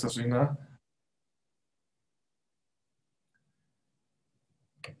Reina,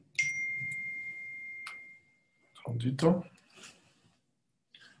 un segundito.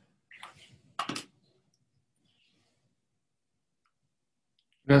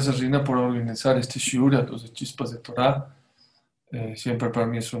 Gracias, Rina, por organizar este shiur a los de Chispas de Torah. Siempre para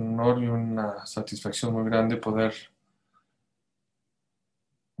mí es un honor y una satisfacción muy grande poder.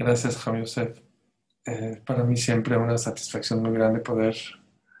 Gracias, Javi Yosef. Para mí siempre una satisfacción muy grande poder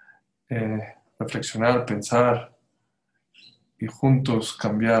reflexionar, pensar y juntos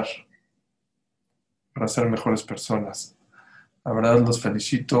cambiar para ser mejores personas. La verdad, los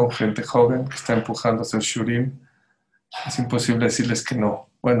felicito, gente joven que está empujando a hacer shurim. Es imposible decirles que no.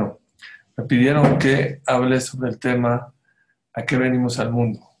 Bueno, me pidieron que hable sobre el tema ¿a qué venimos al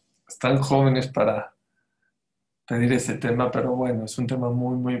mundo? Están jóvenes para pedir ese tema, pero bueno, es un tema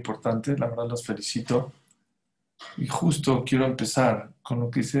muy, muy importante. La verdad los felicito. Y justo quiero empezar con lo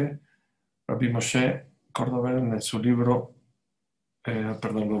que dice Rabbi Moshe Cordovero en su libro,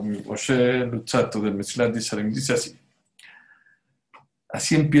 Rabbi Moshe Luzzatto del Mesilat Yesharim. Dice así.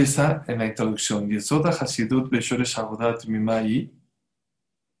 Así empieza en la introducción. Yesod HaChasidut Beshoresh Avodat Mimai.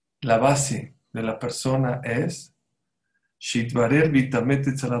 La base de la persona es Shitvarer Vitamet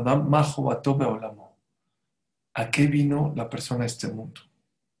Etzel Adam Ma Chovato Be'olamo. ¿A qué vino la persona a este mundo?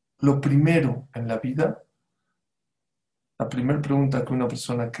 Lo primero en la vida, la primera pregunta que una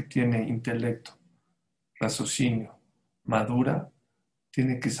persona que tiene intelecto, raciocinio, madura,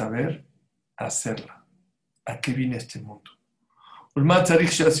 tiene que saber hacerla. ¿A qué viene a este mundo?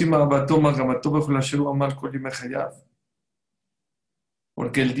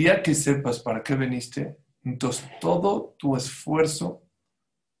 Porque el día que sepas para qué viniste, entonces todo tu esfuerzo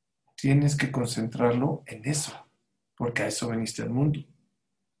tienes que concentrarlo en eso, porque a eso viniste al mundo.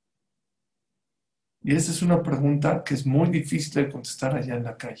 Y esa es una pregunta que es muy difícil de contestar allá en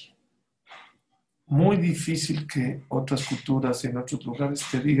la calle. Muy difícil que otras culturas en otros lugares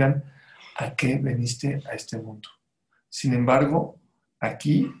te digan a qué veniste a este mundo. Sin embargo,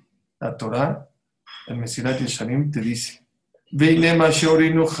 aquí la Torah, el Mesilat Yesharim te dice, dicen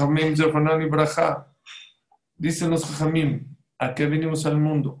los Jajamim, ¿a qué venimos al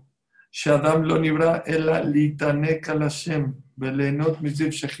mundo? Shadam lo nibra ela litanek al Hashem belenot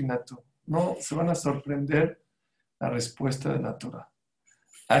miziv shechinato. No se van a sorprender la respuesta de la Torah.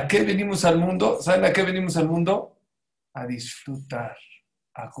 ¿A qué venimos al mundo? ¿Saben a qué venimos al mundo? A disfrutar,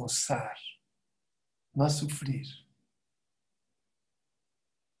 a gozar, no a sufrir.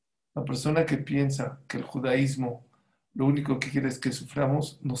 La persona que piensa que el judaísmo lo único que quiere es que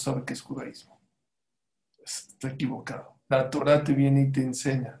suframos, no sabe qué es judaísmo. Está equivocado. La Torah te viene y te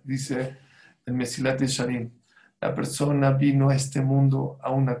enseña, dice el Mesilat Yesharim. La persona vino a este mundo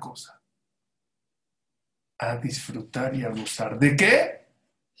a una cosa, a disfrutar y a gozar. ¿De qué?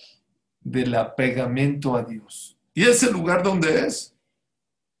 Del apegamiento a Dios. ¿Y ese lugar dónde es?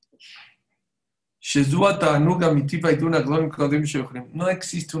 No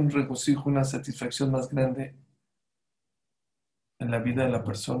existe un regocijo, una satisfacción más grande en la vida de la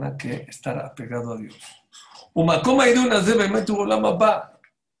persona que estar apegado a Dios.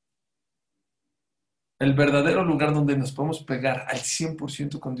 El verdadero lugar donde nos podemos pegar al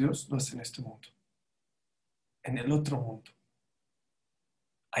 100% con Dios no es en este mundo, en el otro mundo.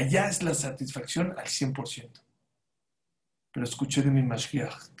 Allá es la satisfacción al 100%. Pero escuché de mi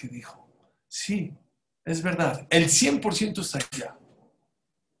Mashiach que dijo, sí, es verdad, el 100% está allá.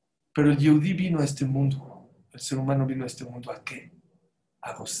 Pero el Yehudí vino a este mundo, el ser humano vino a este mundo ¿a qué?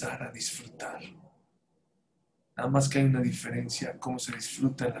 A gozar, a disfrutar. Nada más que hay una diferencia, cómo se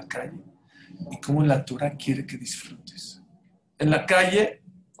disfruta en la calle y cómo la Torah quiere que disfrutes. En la calle,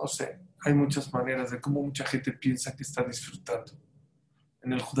 no sé, hay muchas maneras de cómo mucha gente piensa que está disfrutando.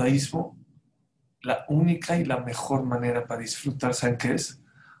 En el judaísmo, la única y la mejor manera para disfrutar, ¿saben qué es?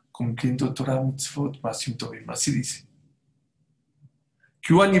 Cumpliendo Torah mitzvot masim tovim. Así dice.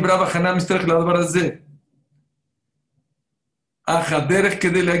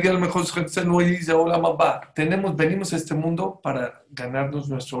 Venimos a este mundo para ganarnos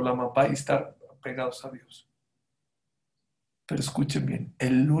nuestro Olam Haba y estar pegados a Dios. Pero escuchen bien,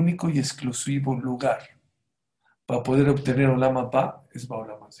 el único y exclusivo lugar para poder obtener Olam Haba es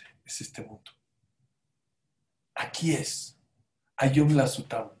Ba'olam Hazeh, es este mundo. Aquí es Ayom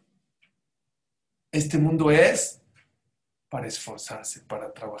Lasutam. Este mundo es para esforzarse,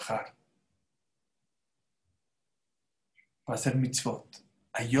 para trabajar, para hacer mitzvot.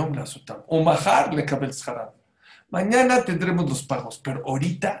 Ayom Lasutam. O Mahar le Kabel Sharab. Mañana tendremos los pagos, pero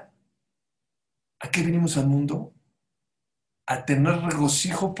ahorita, ¿a qué venimos al mundo? A tener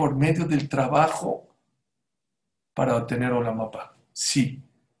regocijo por medio del trabajo para obtener Olam Haba. Sí,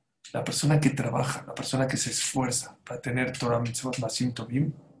 La persona que trabaja, la persona que se esfuerza para tener Torah Mitzvot Masim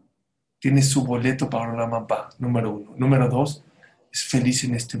Tovim, tiene su boleto para Olam Haba, número 1. Número 2, es feliz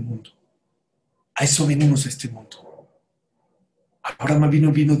en este mundo. A eso venimos a este mundo. Abraham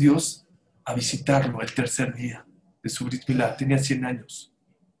vino Dios a visitarlo el tercer día de su Brit Milá. Tenía 100 años.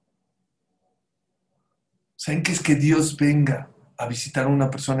 ¿Saben qué es que Dios venga a visitar a una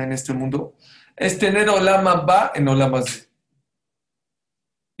persona en este mundo? Es tener Olam Haba en Olam Hazé.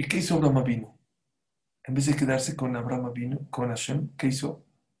 ¿Y qué hizo Abraham Avinu? En vez de quedarse con Abraham Avinu, con Hashem, ¿qué hizo?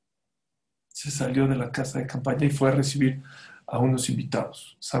 Se salió de la casa de campaña y fue a recibir a unos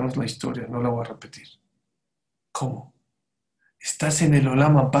invitados. Sabes la historia, no la voy a repetir. ¿Cómo? Estás en el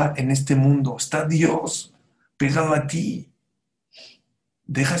Olam Haba, en este mundo. Está Dios pegado a ti.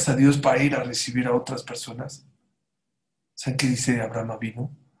 ¿Dejas a Dios para ir a recibir a otras personas? ¿Saben qué dice Abraham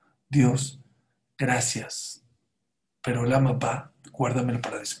Avinu? Dios, gracias, pero Olam Haba, guárdamelo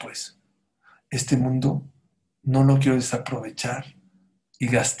para después. Este mundo no lo quiero desaprovechar y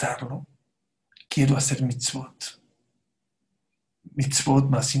gastarlo. Quiero hacer mitzvot. Mitzvot,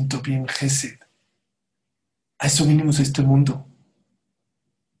 masim tovim, chesed. A eso vinimos a este mundo.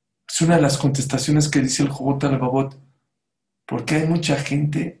 Es una de las contestaciones que dice el Jobot al-Babot. Porque hay mucha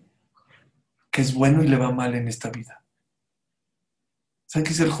gente que es bueno y le va mal en esta vida. ¿Saben qué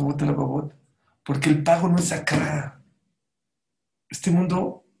dice el Jobot al-Babot? Porque el pago no es acá. Este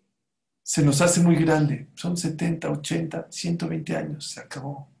mundo se nos hace muy grande. Son 70, 80, 120 años. Se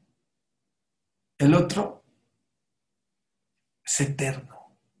acabó. El otro es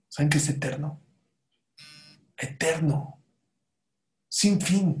eterno. ¿Saben qué es eterno? Eterno. Sin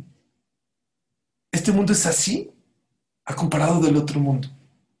fin. Este mundo es así a comparado del otro mundo.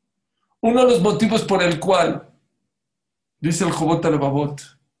 Uno de los motivos por el cual, dice el Jobot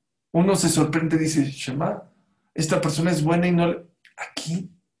al-Babot, uno se sorprende y dice, Shema, esta persona es buena y no le... Aquí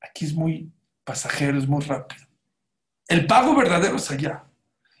es muy pasajero, es muy rápido. El pago verdadero es allá.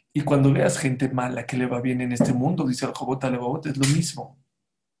 Y cuando veas gente mala que le va bien en este mundo, dice el Jobot al-Babot, es lo mismo.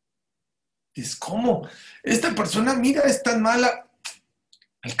 Dices, ¿cómo? Esta persona, mira, es tan mala.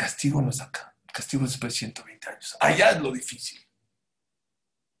 El castigo no es acá. El castigo es después de 120 años. Allá es lo difícil.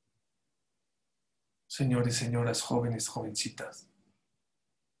 Señores, señoras, jóvenes, jovencitas,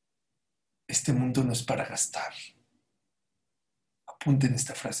 este mundo no es para gastar. Apunten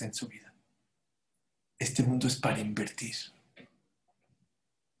esta frase en su vida. Este mundo es para invertir.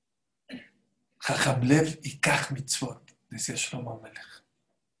 Jajam lev y kaj mitzvot, decía Shlomo Amelech.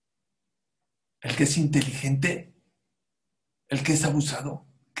 El que es inteligente, el que es abusado,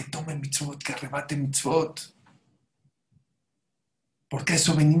 que tome mitzvot, que arrebate mitzvot. Porque a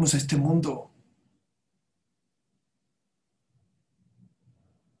eso venimos a este mundo.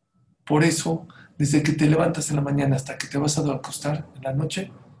 Por eso, desde que te levantas en la mañana hasta que te vas a acostar en la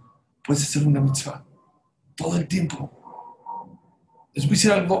noche, puedes hacer una mitzvah. Todo el tiempo. Les voy a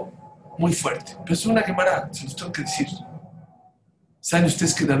decir algo muy fuerte, pero es una Gemara, se los tengo que decir. ¿Saben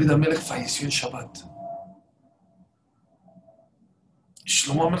ustedes que David Amelech falleció en Shabbat?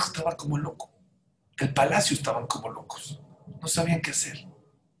 Shlomo Amelech estaba como loco. El palacio estaban como locos. No sabían qué hacer.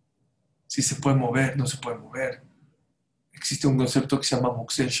 Si se puede mover, no se puede mover. Existe un concepto que se llama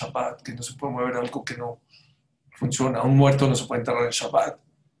Moxel Shabbat, que no se puede mover algo que no funciona. Un muerto no se puede enterrar en Shabbat.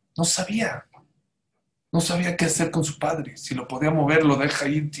 No sabía. No sabía qué hacer con su padre. Si lo podía mover, lo deja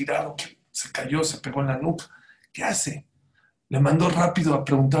ir tirado. Se cayó, se pegó en la nuca. ¿Qué hace? Le mandó rápido a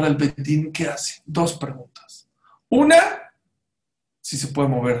preguntar al Bedín qué hace. 2 preguntas. Una, si se puede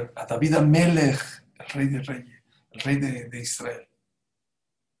mover a David Amelech, el rey de reyes, el rey de Israel.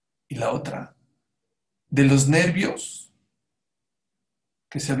 Y la otra, de los nervios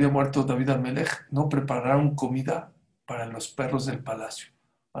que se había muerto David Amelech, no prepararon comida para los perros del palacio,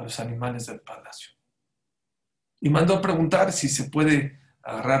 para los animales del palacio. Y mandó a preguntar si se puede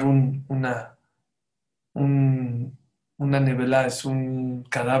agarrar una nevela, es un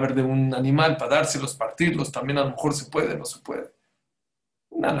cadáver de un animal para dárselos, partirlos, también a lo mejor se puede, no se puede.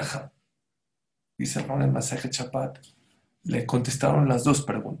 Una alhaja. Dice el Ron en Masejet Shabbat, le contestaron las 2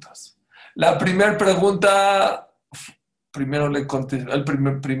 preguntas. La primera pregunta, primero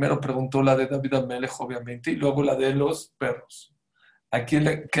primero preguntó la de David Amelech, obviamente, y luego la de los perros. ¿A qué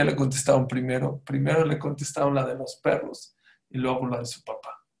le contestaron primero? Primero le contestaron la de los perros y luego la de su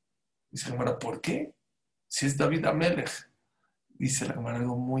papá. Dice la Gemara, ¿por qué? Si es David Amelech. Dice la Gemara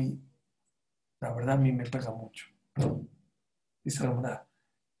algo muy, la verdad a mí me pega mucho. Dice la Gemara,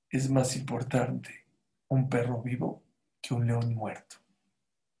 es más importante un perro vivo que un león muerto.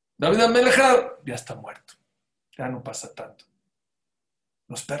 David Amelech ya está muerto. Ya no pasa tanto.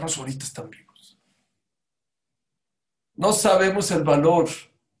 Los perros ahorita están vivos. No sabemos el valor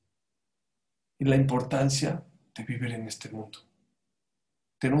y la importancia de vivir en este mundo.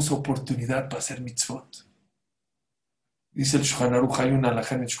 Tenemos oportunidad para hacer mitzvot. Dice el Shulchan Aruch, hay una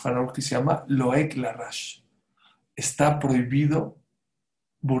halajá en el Shulchan Aruch que se llama Loek Larash. Está prohibido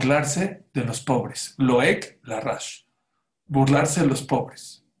burlarse de los pobres. Loek Larash. Burlarse de los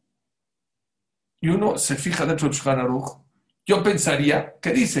pobres. Y uno se fija dentro del Shulchan Aruch. Yo pensaría,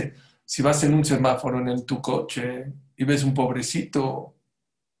 ¿qué dice? Si vas en un semáforo en tu coche y ves un pobrecito,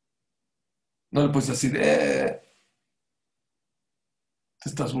 no le puedes decir, te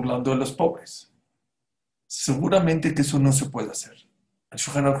estás burlando de los pobres. Seguramente que eso no se puede hacer. El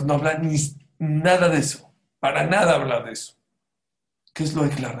Shulchan Aruch no habla ni nada de eso. Para nada habla de eso. ¿Qué es lo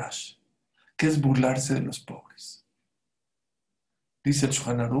Larash? ¿Qué es burlarse de los pobres? Dice el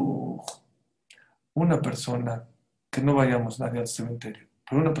Shulchan Aruch, una persona, que no vayamos nadie al cementerio,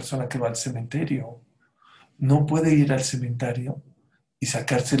 pero una persona que va al cementerio no puede ir al cementerio y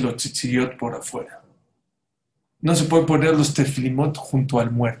sacarse los tzitziyot por afuera. No se puede poner los teflimot junto al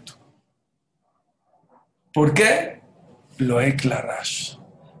muerto. ¿Por qué? Lo Larash.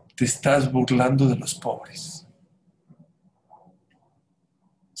 Te estás burlando de los pobres.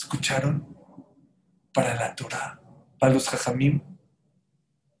 ¿Escucharon? Para la Torah, para los Jajamim,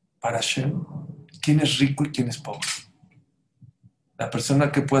 para Hashem, ¿quién es rico y quién es pobre? La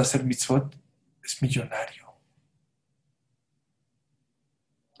persona que puede hacer mitzvot es millonario.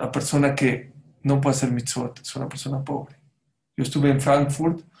 La persona que no puede hacer mitzvot es una persona pobre. Yo estuve en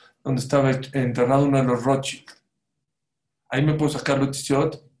Frankfurt, donde estaba enterrado uno de los Rothschild. Ahí me puedo sacar los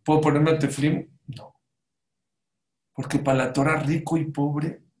mitzvot. ¿Puedo ponerme el teflim? No. Porque para la Torah, rico y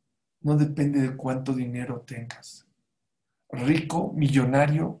pobre no depende de cuánto dinero tengas. Rico,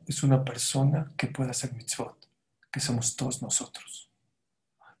 millonario, es una persona que puede hacer mitzvot, que somos todos nosotros.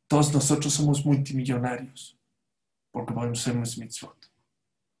 Todos nosotros somos multimillonarios porque podemos hacer mitzvot.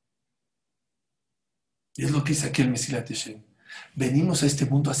 Y es lo que dice aquí el Mesilat Yesharim. Venimos a este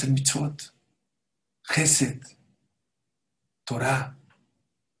mundo a hacer mitzvot, Gesed, Torah,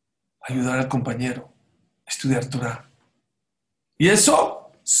 ayudar al compañero, estudiar Torah. Y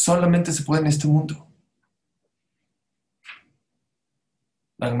eso solamente se puede en este mundo.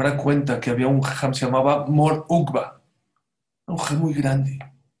 La Gemara cuenta que había un jajam que se llamaba Mor Ukba, un jajam muy grande,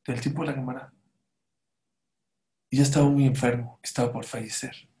 del tiempo de la Gemara. Y ya estaba muy enfermo, estaba por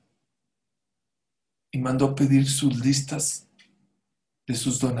fallecer. Y mandó a pedir sus listas de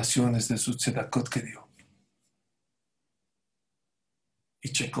sus donaciones, de sus tzedakot que dio.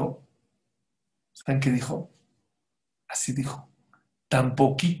 Y checó. ¿Saben qué dijo? Así dijo. Tan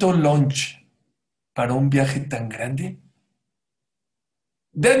poquito lunch para un viaje tan grande.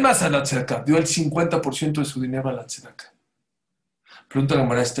 Den más a la tzedakah. Dio el 50% de su dinero a la tzedakah. Pregunta la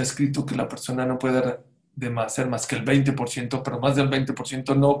Gemara, está escrito que la persona no puede hacer más que el 20%, pero más del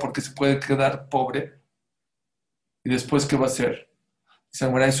 20% no, porque se puede quedar pobre. ¿Y después qué va a hacer? Dice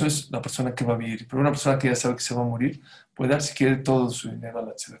la Gemara, eso es la persona que va a vivir. Pero una persona que ya sabe que se va a morir, puede dar si quiere todo su dinero a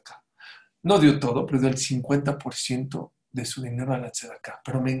la tzedakah. No dio todo, pero dio el 50% de su dinero a la tzedakah.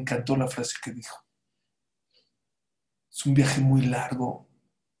 Pero me encantó la frase que dijo. Es un viaje muy largo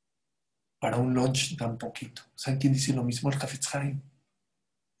para un lunch tan poquito. ¿Saben quién dice lo mismo? El Hafetz Haim.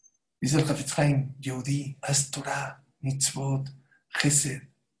 Dice el Hafetz Haim, Yehudi, haz Torah, mitzvot, Gesed.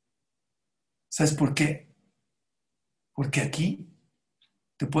 ¿Sabes por qué? Porque aquí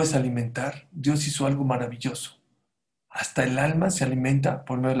te puedes alimentar. Dios hizo algo maravilloso. Hasta el alma se alimenta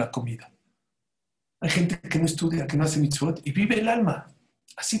por medio de la comida. Hay gente que no estudia, que no hace mitzvot y vive el alma.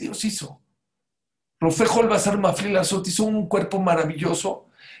 Así Dios hizo. Rofejo el Bazar Maflil Azot hizo un cuerpo maravilloso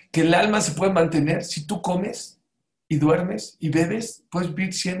que el alma se puede mantener. Si tú comes y duermes y bebes, puedes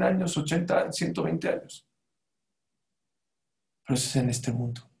vivir 100 años, 80, 120 años. Pero eso es en este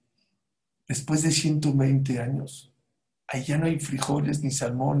mundo. Después de 120 años, ahí ya no hay frijoles, ni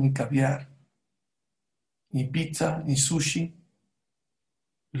salmón, ni caviar, ni pizza, ni sushi.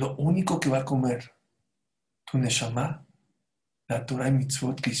 Lo único que va a comer tu neshama, la Torah y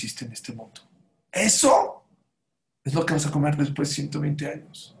mitzvot que hiciste en este mundo. Eso es lo que vas a comer después de 120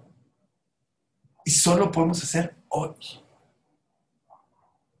 años. Y solo podemos hacer hoy.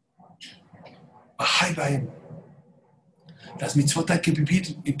 Ajay Baem. Las mitzvot hay que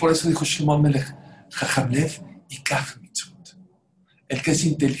vivir. Y por eso dijo Shimon Melech, Jajam Lev y Kaf mitzvot. El que es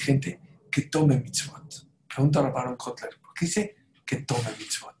inteligente, que tome mitzvot. Pregunta a Baron Kotler, ¿por qué dice que tome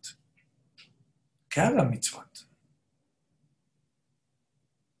mitzvot? Que haga mitzvot.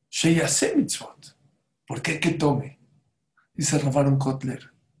 Sheyase mitzvot. ¿Por qué que tome? Dice Baron Kotler,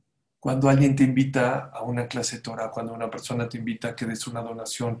 cuando alguien te invita a una clase de Torah, cuando una persona te invita a que des una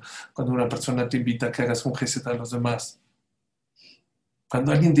donación, cuando una persona te invita a que hagas un gesed a los demás,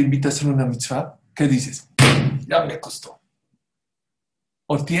 Cuando alguien te invita a hacer una mitzvah, ¿qué dices? Ya me costó.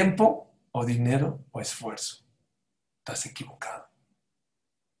 O tiempo, o dinero, o esfuerzo. Estás equivocado.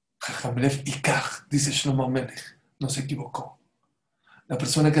 Jajamlev Ikach, dice Shlomo Melech, no se equivocó. La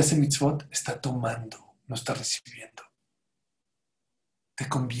persona que hace mitzvot está tomando, no está recibiendo. Te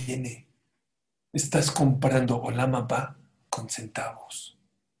conviene. Estás comprando Olam Haba con centavos.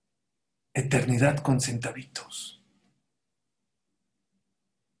 Eternidad con centavitos.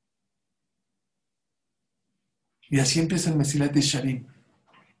 Y así empieza el Mesilat de Sharim.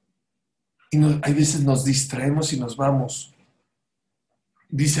 Y hay veces nos distraemos y nos vamos.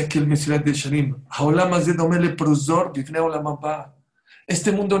 Dice aquí el Mesilat de Sharim,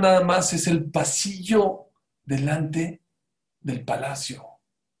 este mundo nada más es el pasillo delante del palacio.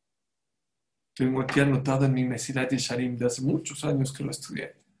 Tengo aquí anotado en mi Mesilat de Sharim de hace muchos años que lo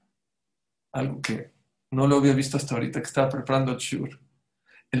estudié. Algo que no lo había visto hasta ahorita que estaba preparando el shur.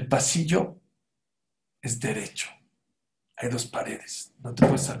 El pasillo es derecho. Hay dos paredes. No te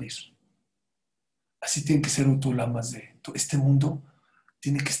puedes salir. Así tiene que ser un tulamas de este mundo.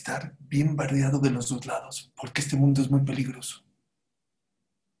 Tiene que estar bien bardeado de los dos lados, porque este mundo es muy peligroso.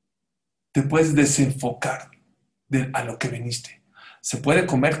 Te puedes desenfocar a lo que viniste. ¿Se puede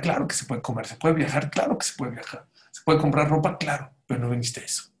comer? Claro que se puede comer. ¿Se puede viajar? Claro que se puede viajar. ¿Se puede comprar ropa? Claro, pero no viniste a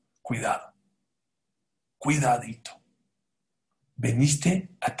eso. Cuidado. Cuidadito.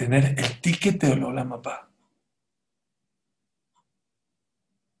 Veniste a tener el ticket de Olam Haba.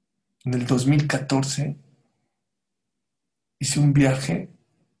 En el 2014 hice un viaje,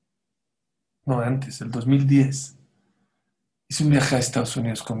 no antes, el 2010, hice un viaje a Estados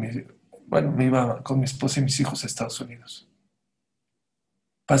Unidos me iba con mi esposa y mis hijos a Estados Unidos.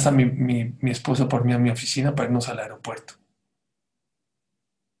 Pasa mi esposa por mí a mi oficina para irnos al aeropuerto.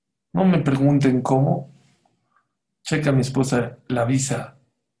 No me pregunten cómo. Checa mi esposa la visa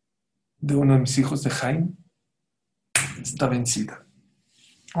de uno de mis hijos de Jaime. Está vencida.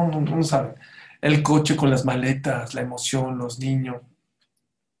 No saben. El coche con las maletas, la emoción, los niños.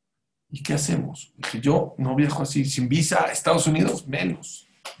 ¿Y qué hacemos? Dije, yo no viajo así, sin visa a Estados Unidos, menos.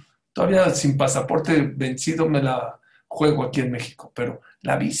 Todavía sin pasaporte vencido me la juego aquí en México, pero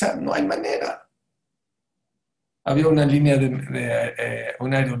la visa no hay manera. Había una línea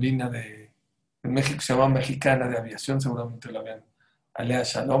una aerolínea en México que se llama Mexicana de Aviación, seguramente la habían, Alea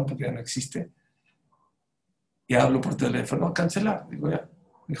Shalom, porque ya no existe. Y hablo por teléfono, cancelar. Digo, ya.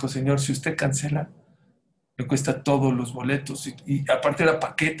 Dijo, señor, si usted cancela, me cuesta todos los boletos. Y aparte era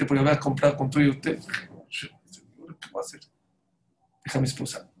paquete, porque había comprado con todo y usted. ¿Qué va a hacer? Deja a mi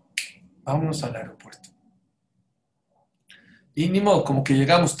esposa, vámonos al aeropuerto. Y ni modo, como que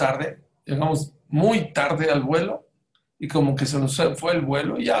llegamos muy tarde al vuelo, y como que se nos fue el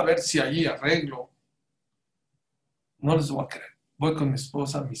vuelo, y a ver si allí arreglo. No les voy a creer. Voy con mi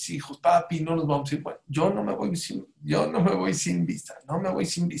esposa, mis hijos, papi, no nos vamos a ir. Bueno, yo no me voy sin visa, no me voy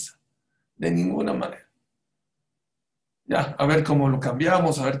sin visa, de ninguna manera. Ya, a ver cómo lo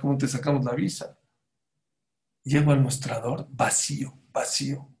cambiamos, a ver cómo te sacamos la visa. Llego al mostrador, vacío.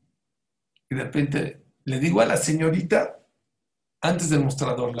 Y de repente le digo a la señorita, antes del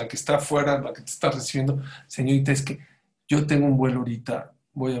mostrador, la que está afuera, la que te está recibiendo, señorita, es que yo tengo un vuelo ahorita,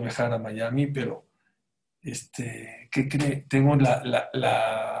 voy a viajar a Miami, pero ¿qué cree? Tengo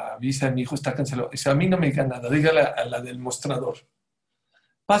la visa de mi hijo, está cancelada. Dice, a mí no me diga nada, dígale a la del mostrador.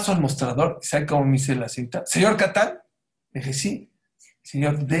 Paso al mostrador, ¿sabe cómo me dice la señorita? Señor Catán, le dije, sí,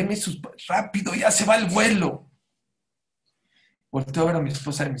 señor, deme rápido, ya se va el vuelo. Volteo a ver a mi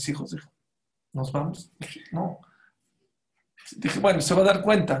esposa y mis hijos, dijo, ¿nos vamos? Dije, no. Dije, bueno, se va a dar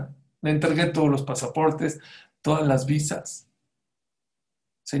cuenta. Le entregué todos los pasaportes, todas las visas.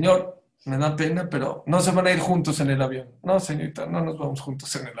 Señor, me da pena, pero no se van a ir juntos en el avión. No, señorita, no nos vamos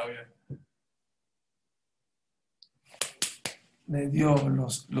juntos en el avión. Me dio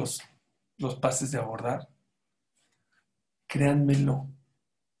los pases de abordar. Créanmelo,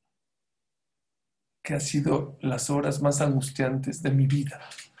 que ha sido las horas más angustiantes de mi vida.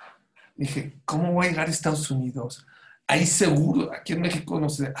 Dije, ¿cómo voy a llegar a Estados Unidos? Ahí seguro, aquí en México, no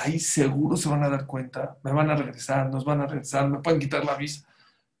sé, ahí seguro se van a dar cuenta, me van a regresar, nos van a regresar, me pueden quitar la visa.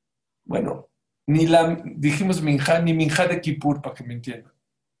 Bueno, dijimos Minjá, ni Minjá de Kippur, para que me entiendan.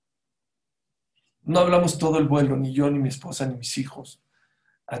 No hablamos todo el vuelo, ni yo, ni mi esposa, ni mis hijos.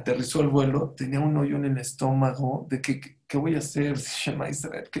 Aterrizó el vuelo, tenía un hoyo en el estómago de ¿qué voy a hacer? Shema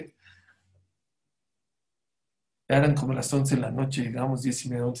Israel, eran como las 11 de la noche, llegamos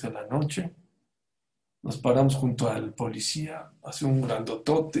 10:30, 11 de la noche. Nos paramos junto al policía, hace un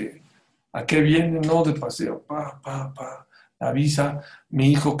grandotote. ¿A qué viene? No, de paseo, avisa,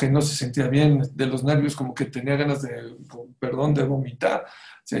 mi hijo que no se sentía bien de los nervios, como que tenía ganas de, perdón, de vomitar.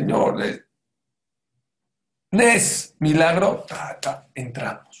 Señor, Nes, milagro,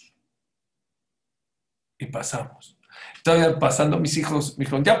 entramos y pasamos. Todavía pasando mis hijos, me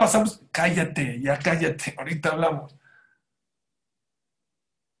dijeron, ya pasamos, cállate, ya cállate, ahorita hablamos.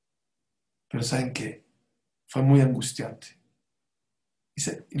 Pero ¿saben qué? Fue muy angustiante.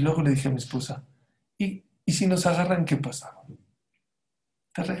 Y luego le dije a mi esposa, ¿y si nos agarran, qué pasa?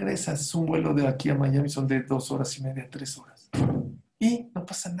 Te regresas, es un vuelo de aquí a Miami, son de 2 horas y media, 3 horas. Y no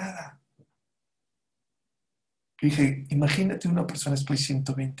pasa nada. Y dije, imagínate una persona después de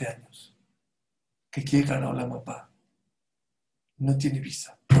 120 años que quiere ganar a la mapa. No tiene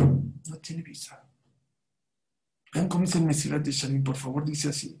visa. No tiene visa. Vean cómo dice el Mesilat de Shalim, por favor, dice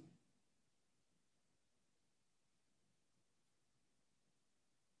así.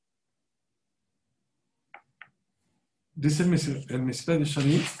 Dice el Mesilat de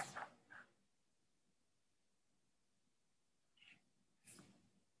Shalim.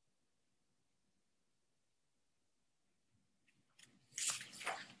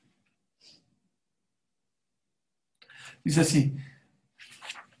 Dice así.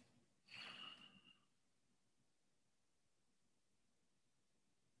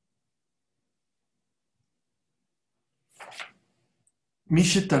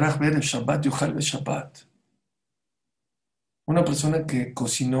 Mishe tarach ver el Shabbat, yuchal be Shabbat. Una persona que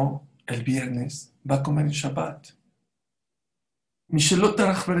cocinó el viernes va a comer en Shabbat. Mishelot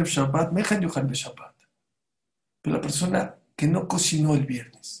tarach ver el Shabbat, mejan yuchal be Shabbat. Pero la persona que no cocinó el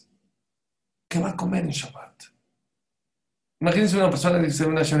viernes, ¿qué va a comer en Shabbat? Imagínense una persona que dice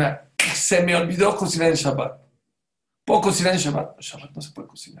una señora, se me olvidó cocinar en Shabbat. ¿Puedo cocinar en Shabbat? En Shabbat no se puede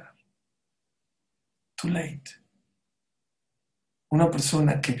cocinar. Too late. Una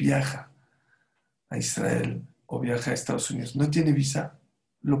persona que viaja a Israel o viaja a Estados Unidos no tiene visa,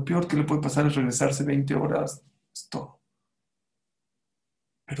 lo peor que le puede pasar es regresarse 20 horas. Es todo.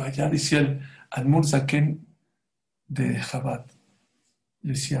 Pero allá decía el Admur Zaken de Chabad,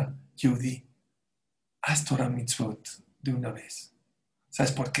 decía, Yehudi, haz Torah Mitzvot de una vez.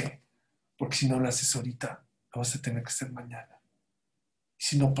 ¿Sabes por qué? Porque si no lo haces ahorita, lo vas a tener que hacer mañana. Y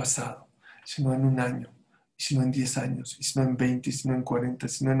si no pasado, si no en un año, y si no en 10 años, y si no en 20, y si no en 40, y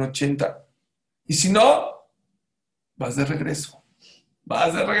si no en 80. Y si no, vas de regreso.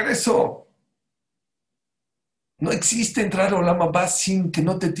 Vas de regreso. No existe entrar a Olam Abba sin que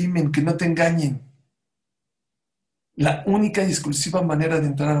no te timen, que no te engañen. La única y exclusiva manera de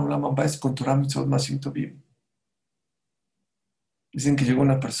entrar a Olam Abba es con Torah Mitzvot Masim Tovim. Dicen que llegó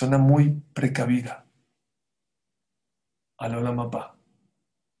una persona muy precavida al Olam Abba.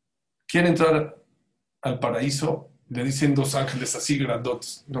 Quiere entrar al paraíso, le dicen 2 ángeles así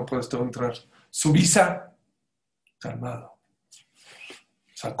grandotes, no puedes entrar. Su visa, calmado.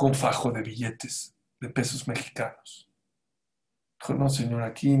 Sacó un fajo de billetes de pesos mexicanos. Dijo, no señor,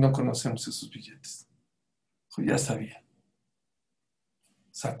 aquí no conocemos esos billetes. Dijo, ya sabía.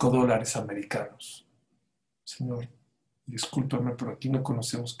 Sacó dólares americanos. Señor, discúlpame, pero aquí no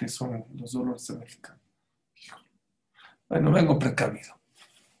conocemos qué son los dólares americanos. Dijo, bueno, vengo precavido.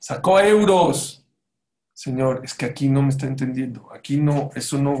 Sacó euros. Señor, es que aquí no me está entendiendo. Aquí no,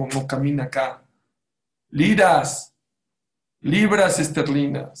 eso no camina acá. Liras, libras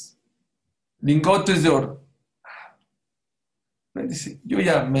esterlinas, lingotes de oro. Me dice, yo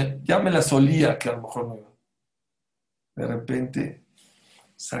ya me la solía que a lo mejor no iba. De repente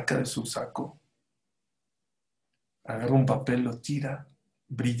saca de su saco, agarra un papel, lo tira,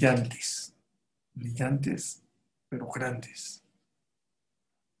 brillantes, pero grandes.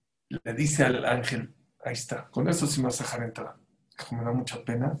 Le dice al ángel, ahí está, con eso sí me vas a dejar entrar. Me da mucha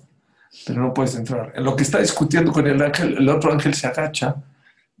pena, pero no puedes entrar. En lo que está discutiendo con el ángel, el otro ángel se agacha,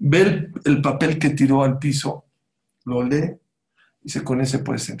 ve el papel que tiró al piso, lo lee, y dice, con ese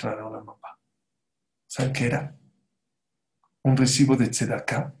puedes entrar a una mapa. ¿Saben qué era? Un recibo de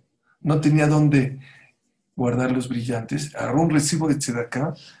tzedaká. No tenía dónde guardar los brillantes. Agarró un recibo de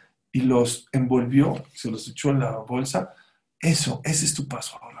tzedaká y los envolvió, se los echó en la bolsa. Ese es tu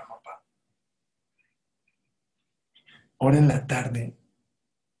paso a la mapa. Ahora en la tarde,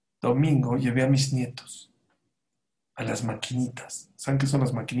 domingo, llevé a mis nietos a las maquinitas. ¿Saben qué son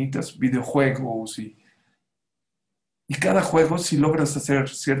las maquinitas? Videojuegos y cada juego, si logras hacer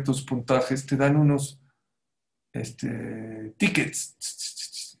ciertos puntajes, te dan unos tickets.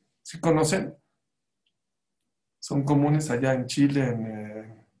 ¿Sí conocen? Son comunes allá en Chile,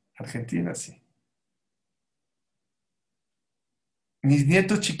 en Argentina, sí. Mis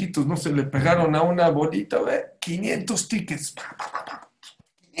nietos chiquitos no se le pegaron a una bolita, ¿ve? 500 tickets.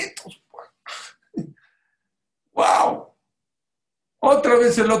 500. ¡Wow! Otra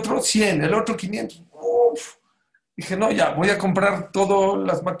vez el otro 100, el otro 500. Uf. Dije, no, ya, voy a comprar todas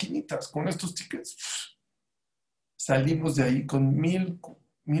las maquinitas con estos tickets. Salimos de ahí con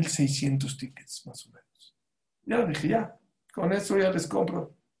 1,600 tickets, más o menos. Ya dije, ya, con eso ya les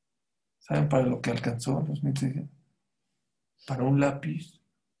compro. ¿Saben para lo que alcanzó los 1,600? Para un lápiz,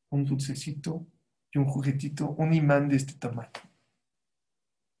 un dulcecito y un juguetito, un imán de este tamaño.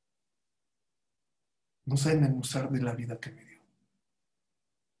 No saben el usar de la vida que me dio.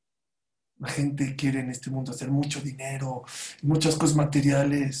 La gente quiere en este mundo hacer mucho dinero, muchas cosas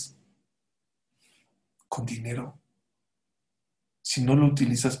materiales. Con dinero, si no lo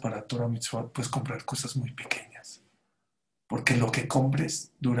utilizas para Torah Mitzvot, puedes comprar cosas muy pequeñas. Porque lo que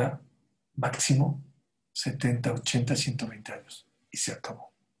compres dura máximo 70, 80, 120 años. Y se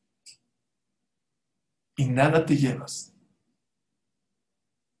acabó. Y nada te llevas.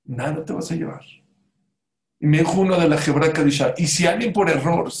 Nada te vas a llevar. Y me dijo uno de la Hebra Kadisha, y si alguien por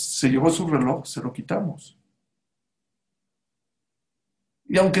error se llevó su reloj, se lo quitamos.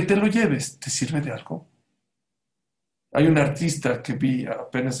 Y aunque te lo lleves, ¿te sirve de algo? Hay un artista que vi,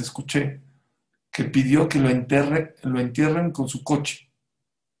 apenas escuché, que pidió que lo entierren con su coche.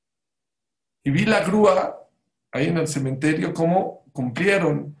 Y vi la grúa ahí en el cementerio, cómo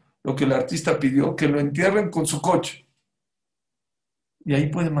cumplieron lo que el artista pidió, que lo entierren con su coche. Y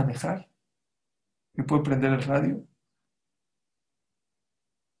ahí puede manejar, y puede prender el radio.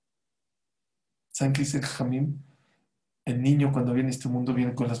 ¿Saben qué dice el Jamín? El niño cuando viene a este mundo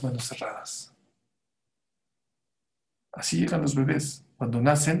viene con las manos cerradas. Así llegan los bebés, cuando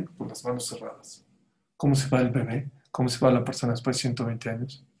nacen con las manos cerradas. ¿Cómo se va el bebé? ¿Cómo se va la persona después de 120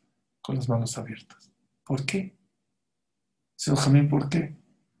 años? Con las manos abiertas. ¿Por qué? Señor Jamín, ¿por qué?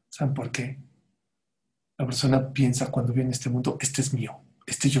 ¿Saben por qué? La persona piensa cuando viene a este mundo, este es mío,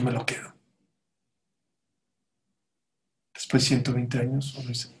 este yo me lo quedo. Después de 120 años, uno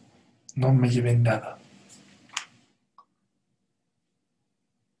dice, no me llevé nada.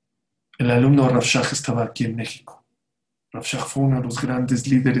 El alumno Rav Shach estaba aquí en México. Rav Shach fue uno de los grandes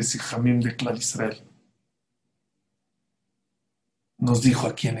líderes y Jamim de Klal Israel. Nos dijo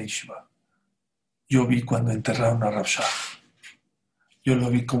aquí en Yeshiva, yo vi cuando enterraron a Rav Shach, yo lo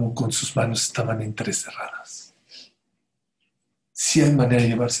vi como con sus manos estaban entrecerradas. Sí hay manera de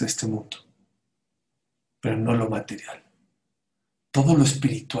llevarse a este mundo, pero no lo material. Todo lo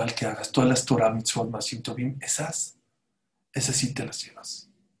espiritual que hagas, todas las Torah, Mitzvot, Masim Tovim, esas sí te las llevas.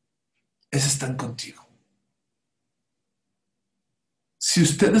 Esas están contigo. Si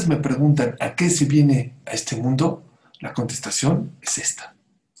ustedes me preguntan a qué se viene a este mundo, la contestación es esta.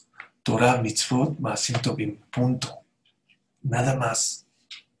 Torah, Mitzvot, Masim Tovim, punto. Nada más.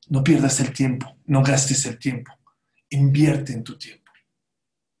 No pierdas el tiempo, no gastes el tiempo. Invierte en tu tiempo.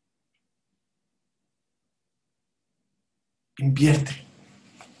 Invierte.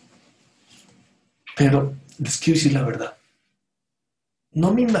 Pero les quiero decir la verdad.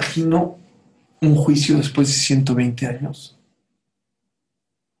 No me imagino un juicio después de 120 años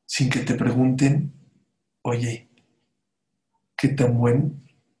sin que te pregunten, oye, ¿qué tan buen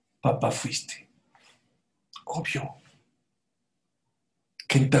papá fuiste? Obvio.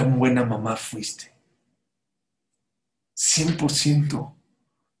 ¿Qué tan buena mamá fuiste? 100%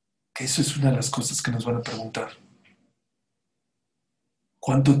 que eso es una de las cosas que nos van a preguntar.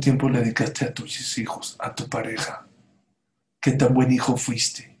 ¿Cuánto tiempo le dedicaste a tus hijos, a tu pareja? ¿Qué tan buen hijo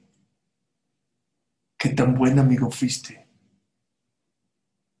fuiste? ¿Qué tan buen amigo fuiste?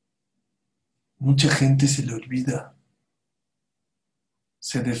 Mucha gente se le olvida,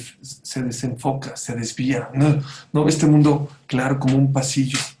 se desenfoca, se desvía. No ve este mundo claro como un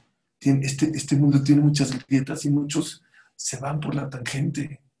pasillo. Este mundo tiene muchas grietas y muchos se van por la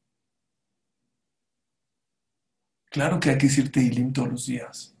tangente. Claro que hay que decir Tehilim todos los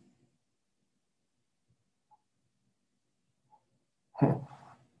días.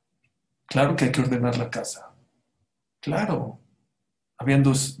 Claro que hay que ordenar la casa. Claro. Habían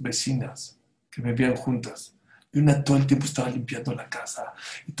dos vecinas que vivían juntas. Y una todo el tiempo estaba limpiando la casa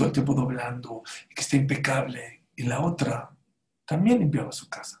y todo el tiempo doblando y que está impecable. Y la otra también limpiaba su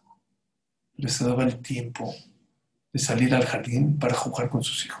casa. Les daba el tiempo de salir al jardín para jugar con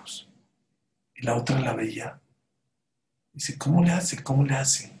sus hijos. Y la otra la veía. Y dice, ¿cómo le hace? ¿Cómo le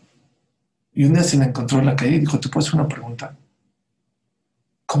hace? Y un día se la encontró en la calle y dijo, ¿te puedo hacer una pregunta?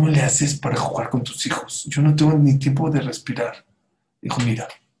 ¿Cómo le haces para jugar con tus hijos? Yo no tengo ni tiempo de respirar. Dijo, mira,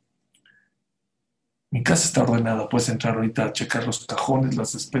 mi casa está ordenada, puedes entrar ahorita a checar los cajones,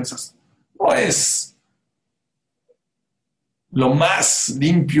 las despensas. No es lo más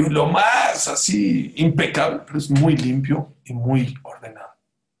limpio, lo más así impecable, pero es muy limpio y muy ordenado.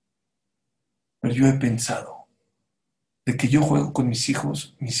 Pero yo he pensado, de que yo juego con mis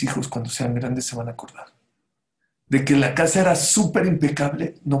hijos cuando sean grandes se van a acordar. De que la casa era súper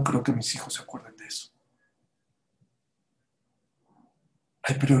impecable, no creo que mis hijos se acuerden de eso.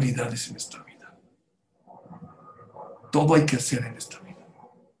 Hay prioridades en esta vida. Todo hay que hacer en esta vida.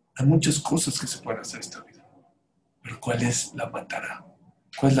 Hay muchas cosas que se pueden hacer en esta vida. Pero ¿cuál es la matara?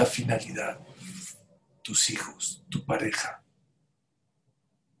 ¿Cuál es la finalidad? Tus hijos, tu pareja,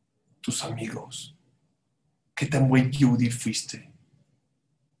 tus amigos. ¿Qué tan buen yehudi fuiste?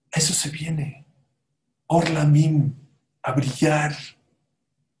 Eso se viene. Orlamim, a brillar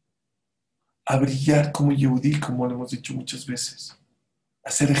como yehudi, como lo hemos dicho muchas veces.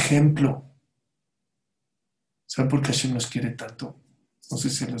 A ser ejemplo. ¿Saben por qué Hashem nos quiere tanto? No sé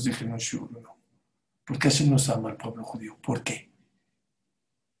si los dije en un shur o no. ¿Por qué Hashem nos ama al pueblo judío? ¿Por qué?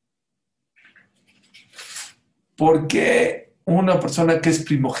 ¿Por qué una persona que es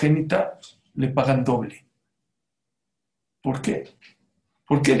primogénita le pagan doble? ¿Por qué?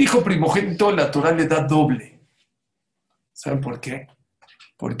 Porque el hijo primogénito la Torah le da doble. ¿Saben por qué?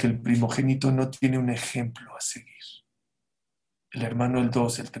 Porque el primogénito no tiene un ejemplo a seguir. El hermano, el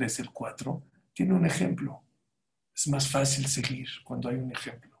 2, el 3, el 4, tiene un ejemplo. Es más fácil seguir cuando hay un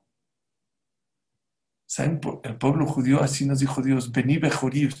ejemplo. ¿Saben? El pueblo judío, así nos dijo Dios, vení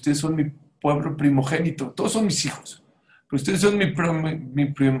bejorí, ustedes son mi pueblo primogénito, todos son mis hijos, pero ustedes son mi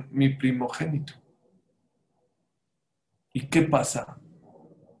primogénito. ¿Y qué pasa?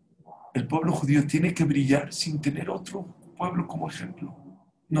 El pueblo judío tiene que brillar sin tener otro pueblo como ejemplo.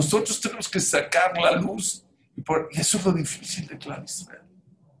 Nosotros tenemos que sacar la luz, y eso es lo difícil de Clan Israel.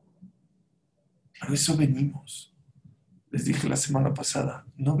 A eso venimos. Les dije la semana pasada,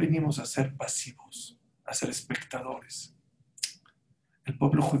 no venimos a ser pasivos, a ser espectadores. El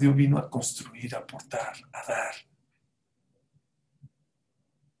pueblo judío vino a construir, a aportar, a dar.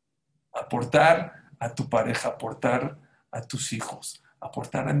 Aportar a tu pareja, aportar a tus hijos,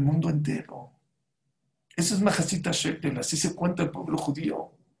 aportar al mundo entero. Eso es Majasita Shekel, así se cuenta el pueblo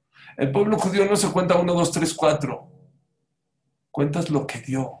judío. El pueblo judío no se cuenta 1, 2, 3, 4. Cuentas lo que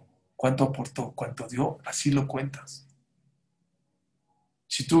dio, cuánto aportó, cuánto dio, así lo cuentas.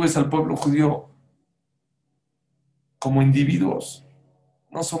 Si tú ves al pueblo judío como individuos,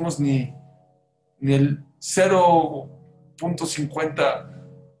 no somos ni el 0.50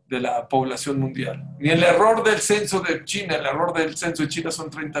 de la población mundial. Ni el error del censo de China, el error del censo de China son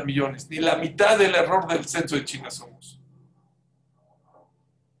 30 millones, ni la mitad del error del censo de China somos.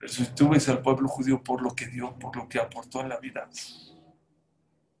 Pero si tú ves al pueblo judío por lo que dio, por lo que aportó en la vida,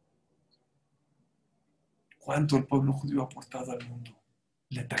 ¿cuánto el pueblo judío ha aportado al mundo?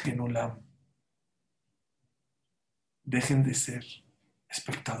 Le taquenulam. Dejen de ser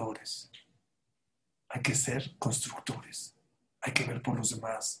espectadores. Hay que ser constructores. Hay que ver por los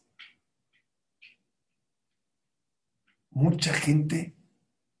demás. Mucha gente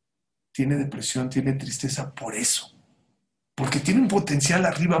tiene depresión, tiene tristeza por eso. Porque tiene un potencial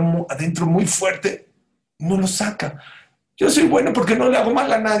arriba, adentro muy fuerte, no lo saca. Yo soy bueno porque no le hago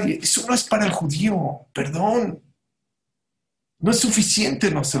mal a nadie. Eso no es para el judío, perdón. No es suficiente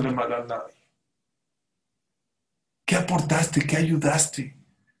no hacerle mal a nadie. ¿Qué aportaste? ¿Qué ayudaste?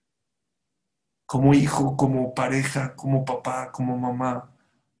 Como hijo, como pareja, como papá, como mamá,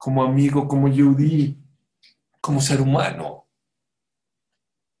 como amigo, como yehudí, como ser humano.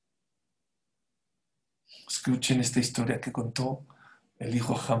 Escuchen esta historia que contó el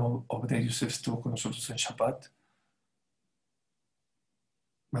hijo Hajam Obadiah Yosef, estuvo con nosotros en Shabbat.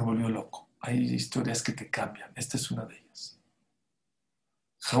 Me volvió loco. Hay historias que te cambian. Esta es una de ellas.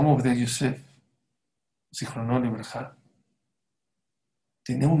 Hajam Obadiah Yosef, Zichrono Libraja,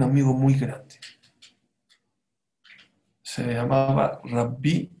 tenía un amigo muy grande. Se llamaba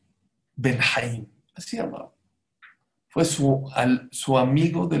Rabbi Ben Haim. Así se llamaba. Fue su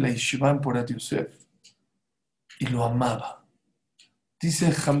amigo de la Yeshiva en Porat Yosef y lo amaba.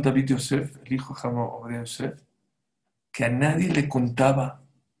 Dice Ham David Yosef, el hijo de Ham Obadiah Yosef, que a nadie le contaba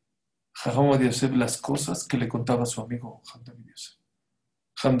Ham Obadiah Yosef las cosas que le contaba a su amigo Ham David Yosef,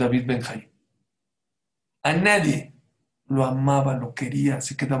 Ham David Ben Haim. A nadie. Lo amaba, lo quería,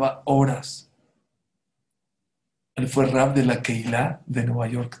 se quedaba horas. Él fue rab de la Keilah de Nueva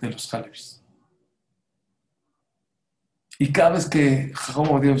York, de los Halevis. Y cada vez que Jajam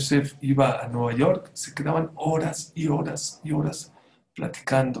Obadiah Yosef iba a Nueva York, se quedaban horas y horas y horas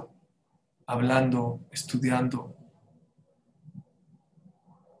platicando, hablando, estudiando.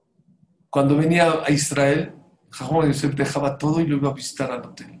 Cuando venía a Israel, Jajam Obadiah Yosef dejaba todo y lo iba a visitar al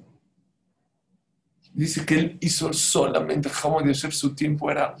hotel. Dice que él hizo solamente, Jajam Obadiah Yosef, su tiempo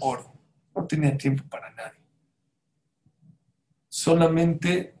era oro. No tenía tiempo para nadie.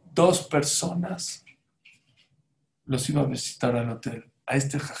 Solamente 2 personas los iba a visitar al hotel, a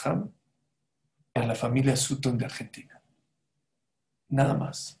este jajam y a la familia Sutton de Argentina. Nada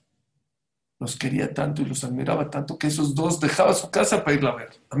más. Los quería tanto y los admiraba tanto que esos dos dejaban su casa para irla a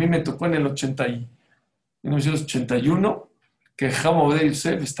ver. A mí me tocó en el 1981 que Jajam Obadiah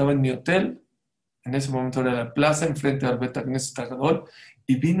Yosef estaba en mi hotel. En ese momento era la plaza, enfrente del Bet Agnes Tagadol,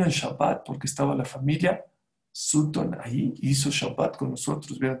 y vino en Shabbat porque estaba la familia Sutton ahí, hizo Shabbat con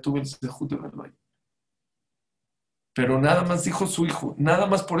nosotros. Mira, tuve el zehut de verlo ahí. Pero nada más dijo su hijo, nada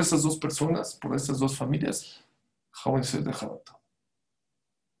más por esas dos personas, por esas dos familias, Jajam se dejaba todo.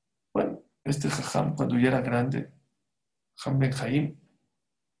 Bueno, este Jajam, cuando ya era grande, Jajam Ben Jaim,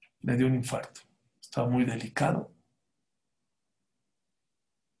 le dio un infarto. Estaba muy delicado.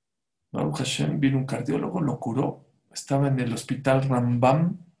 Baruch Hashem, vino un cardiólogo, lo curó. Estaba en el hospital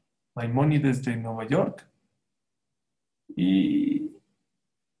Rambam Maimónides de Nueva York y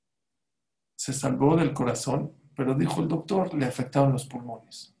se salvó del corazón, pero dijo el doctor, le afectaban los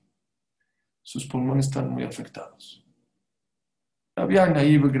pulmones. Sus pulmones están muy afectados. Habían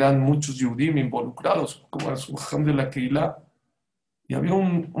ahí muchos Yehudim involucrados, como el Jajam de la Keilah, y había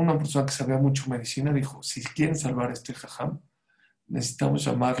una persona que sabía mucho medicina, dijo, si quieren salvar a este Jajam, necesitamos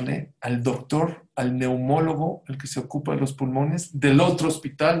llamarle al doctor, al neumólogo, el que se ocupa de los pulmones, del otro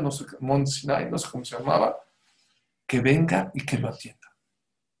hospital, no sé, Mount Sinai, no sé cómo se llamaba, que venga y que lo atienda.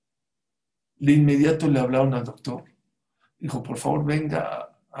 De inmediato le hablaron al doctor. Dijo, por favor,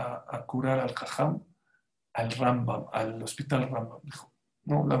 venga a curar al Jajam, al Rambam, al hospital Rambam. Dijo,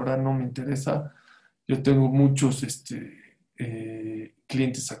 no, la verdad no me interesa. Yo tengo muchos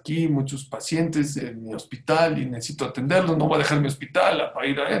clientes aquí, muchos pacientes en mi hospital y necesito atenderlos. No voy a dejar mi hospital para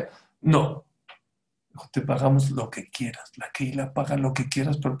ir a él. No. Dijo, te pagamos lo que quieras. La Keilah paga lo que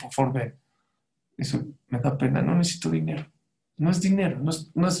quieras, pero por favor ven. Eso me da pena. No necesito dinero. No es dinero,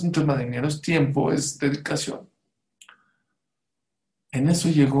 no es un tema de dinero, es tiempo, es dedicación. En eso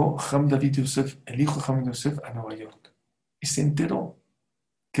llegó Ham David Yosef, el hijo de Ham Yosef, a Nueva York. Y se enteró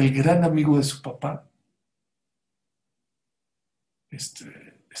que el gran amigo de su papá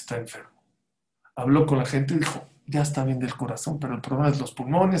está enfermo. Habló con la gente y dijo, ya está bien del corazón, pero el problema es los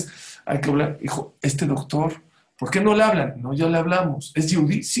pulmones, hay que hablar. Dijo, este doctor, ¿por qué no le hablan? No, ya le hablamos. ¿Es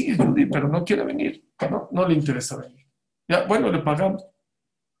Yehudí? Sí, es Yehudí, pero no quiere venir. No le interesa venir. Ya, bueno, le pagamos.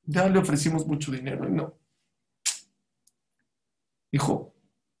 Ya le ofrecimos mucho dinero y no. Dijo,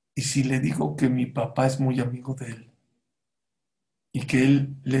 ¿y si le digo que mi papá es muy amigo de él y que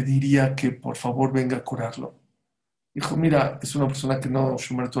él le diría que por favor venga a curarlo? Dijo, mira, es una persona que no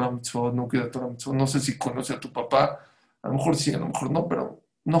Shomer Torah Mitzvot, no cuida Torah Mitzvot, no sé si conoce a tu papá, a lo mejor sí, a lo mejor no, pero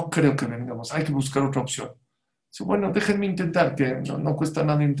no creo que vengamos, hay que buscar otra opción. Dice, bueno, déjenme intentar, que no cuesta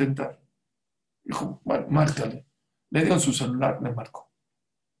nada intentar. Dijo, bueno, márcale. Le dio su celular, le marcó.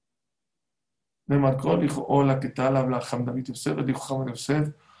 Le marcó, le dijo, hola, ¿qué tal? Habla Ham David Yosef. Le dijo, Ham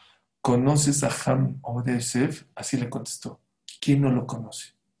Yosef, ¿conoces a Ham Obadiah Yosef? Así le contestó. ¿Quién no lo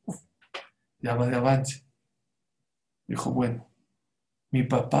conoce? Uf, ya va de avance. Dijo, bueno, mi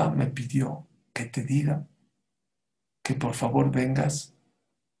papá me pidió que te diga que por favor vengas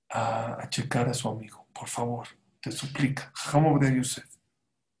a checar a su amigo. Por favor, te suplica. Ham Obadiah Yosef.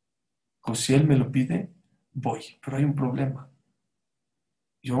 O si él me lo pide, voy. Pero hay un problema.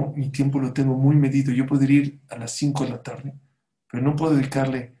 Yo mi tiempo lo tengo muy medido. Yo podría ir a las 5 de la tarde, pero no puedo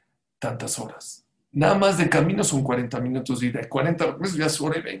dedicarle tantas horas. Nada más de camino son 40 minutos de ida. 40 pues ya es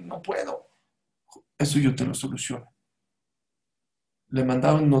hora y 20. No puedo. Eso yo te lo soluciono. Le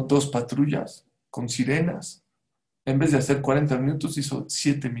mandaban 2 patrullas con sirenas. En vez de hacer 40 minutos, hizo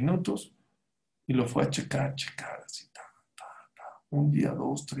 7 minutos y lo fue a checar, así, un día,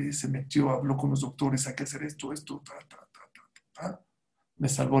 2, 3, se metió, habló con los doctores, hay que hacer esto, le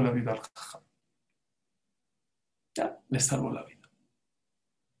salvó la vida al Jajam. Ya, le salvó la vida.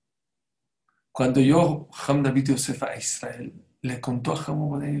 Cuando yo, Ham David Yosef a Israel, le contó a Ham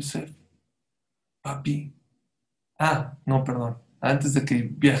Obadiah Yosef, papi, no, perdón, antes de que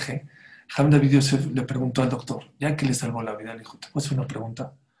viaje, Ham David Yosef le preguntó al doctor, ya que le salvó la vida, le dijo, te puedo hacer una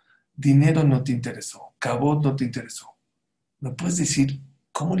pregunta, dinero no te interesó, cabot no te interesó, ¿me puedes decir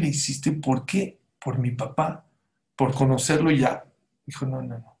cómo le hiciste? ¿Por qué? ¿Por mi papá? ¿Por conocerlo ya? Dijo, no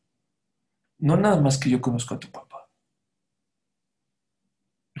nada más que yo conozco a tu papá.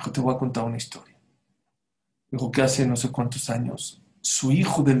 Dijo, te voy a contar una historia. Dijo que hace no sé cuántos años, su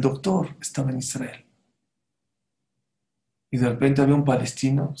hijo del doctor estaba en Israel. Y de repente había un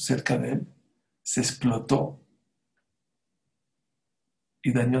palestino cerca de él, se explotó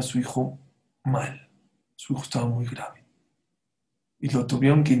y dañó a su hijo mal. Su hijo estaba muy grave. Y lo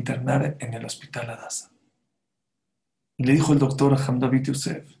tuvieron que internar en el hospital Hadassah. Y le dijo el doctor a Ham David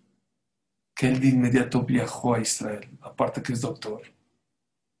Yosef, que él de inmediato viajó a Israel, aparte que es doctor,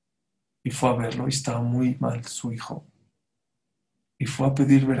 y fue a verlo, y estaba muy mal su hijo, y fue a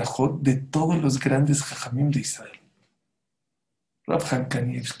pedir verajot de todos los grandes jajamim de Israel. Rav Chaim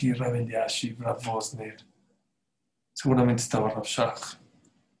Kanievski, Rav Eliashiv, Rav Vosner, seguramente estaba Rav Shach,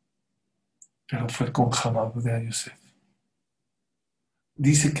 pero fue con Hamad de Yosef.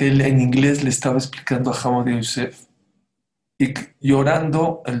 Dice que él en inglés le estaba explicando a Hamad de Yosef, y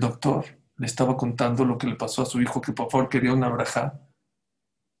llorando el doctor le estaba contando lo que le pasó a su hijo, que por favor quería una braja.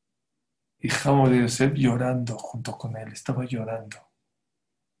 Y Hamad de Yosef llorando junto con él, estaba llorando.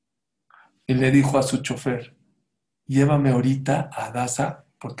 Y le dijo a su chofer, llévame ahorita a Adasa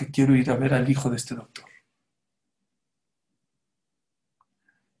porque quiero ir a ver al hijo de este doctor.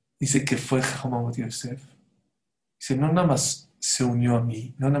 Dice que fue Hamad de Yosef. Dice, no nada más se unió a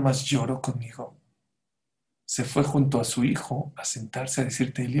mí, no nada más lloró conmigo. Se fue junto a su hijo a sentarse a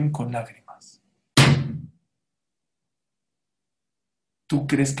decir Teilim con lágrimas. ¿Tú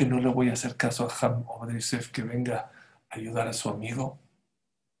crees que no le voy a hacer caso a Hamad de Yosef que venga a ayudar a su amigo?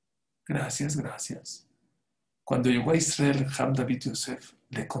 Gracias, gracias. Cuando llegó a Israel, Ham David Yosef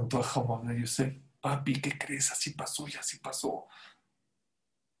le contó a Hamad de Yosef, papi, ¿qué crees? Así pasó y así pasó.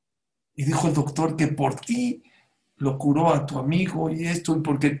 Y dijo el doctor que por ti lo curó a tu amigo y esto, y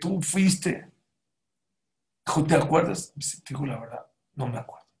porque tú fuiste. Dijo, ¿te acuerdas? Dijo, la verdad, no me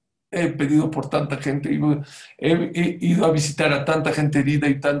acuerdo. He pedido por tanta gente, he ido a visitar a tanta gente herida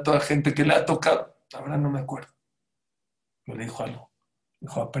y tanta gente que le ha tocado. La verdad no me acuerdo. Pero le dijo algo.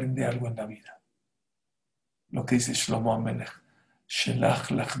 Dijo, aprende algo en la vida. Lo que dice Shlomo Amelech.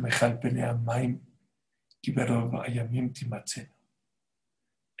 Shelach lach mechal pelea maim kiberov ayamim timatzeno.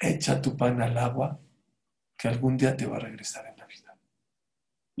 Echa tu pan al agua que algún día te va a regresar en la vida.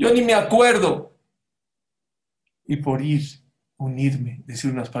 Yo ni me acuerdo. Y por unirme,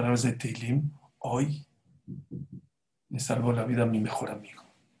 decir unas palabras de Teilim, hoy me salvó la vida a mi mejor amigo.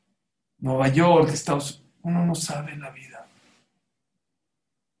 Nueva York, Estados Unidos, uno no sabe la vida.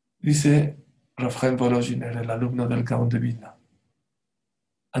 Dice Rafael Borojiner, el alumno del Gaón de Vilna,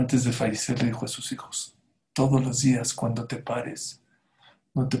 antes de fallecer le dijo a sus hijos, todos los días cuando te pares,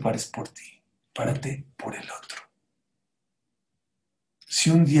 no te pares por ti, párate por el otro. Si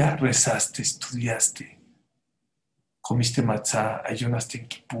un día rezaste, estudiaste, comiste matzá, ayunaste en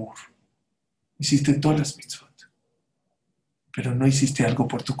Kippur, hiciste todas las mitzvot, pero no hiciste algo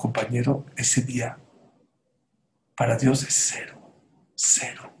por tu compañero, ese día para Dios es cero,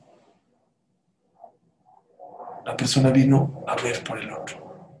 cero. La persona vino a ver por el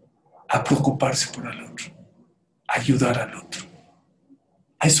otro, a preocuparse por el otro, a ayudar al otro.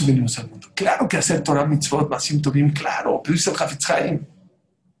 A eso venimos al mundo. Claro que hacer Torah mitzvot, Masim Tovim, claro, pero dice el Hafetz Haim,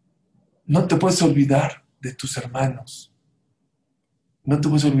 no te puedes olvidar de tus hermanos, no te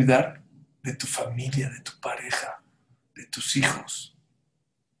puedes olvidar de tu familia, de tu pareja, de tus hijos.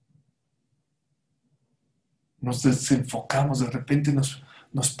 Nos desenfocamos, de repente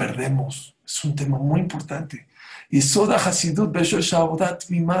nos perdemos. Es un tema muy importante. Y Soda Hasidut Beshosh Avodat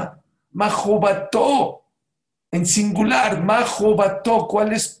Mima, Majobató, en singular, Majobató,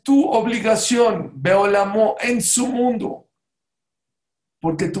 ¿cuál es tu obligación? Beolamo, en su mundo.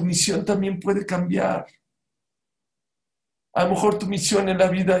 Porque tu misión también puede cambiar. A lo mejor tu misión en la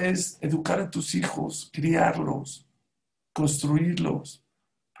vida es educar a tus hijos, criarlos, construirlos.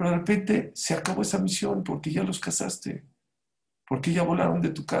 Pero de repente se acabó esa misión porque ya los casaste, porque ya volaron de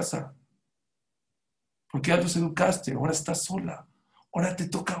tu casa, porque ya los educaste, ahora estás sola, ahora te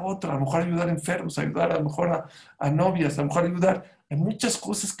toca otra, a lo mejor ayudar a enfermos, ayudar a lo mejor a novias, a lo mejor ayudar. Hay muchas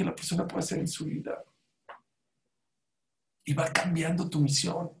cosas que la persona puede hacer en su vida. Y va cambiando tu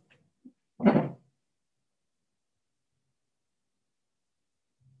misión.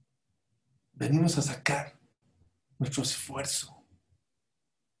 Venimos a sacar nuestro esfuerzo.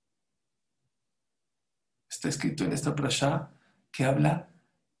 Está escrito en esta parashá que habla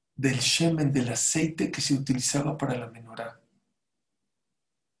del shemen, del aceite que se utilizaba para la menorá.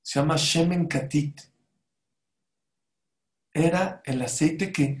 Se llama shemen katit. Era el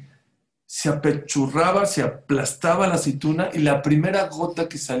aceite que se apechurraba, se aplastaba la aceituna y la primera gota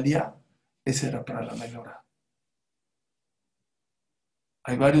que salía, esa era para la menorá.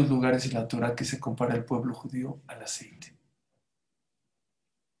 Hay varios lugares en la Torah que se compara el pueblo judío al aceite.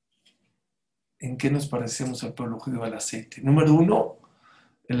 ¿En qué nos parecemos al pueblo judío al aceite? Número uno,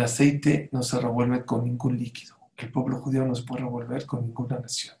 el aceite no se revuelve con ningún líquido. El pueblo judío no se puede revolver con ninguna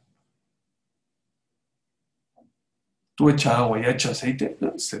nación. Tú echas agua y echas aceite,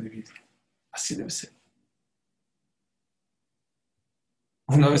 se divide. Así debe ser.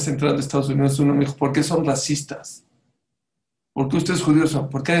 Una vez entrando a Estados Unidos, uno me dijo, ¿por qué son racistas? ¿Por qué ustedes judíos son?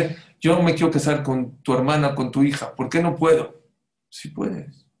 ¿Por qué yo me quiero casar con tu hermana, con tu hija? ¿Por qué no puedo? Sí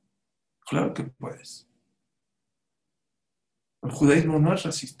puedes. Claro que puedes. El judaísmo no es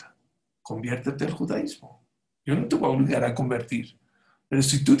racista. Conviértete al judaísmo. Yo no te voy a obligar a convertir. Pero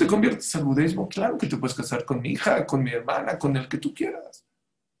si tú te conviertes al judaísmo, claro que te puedes casar con mi hija, con mi hermana, con el que tú quieras.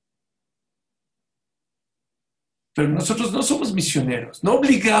 Pero nosotros no somos misioneros, no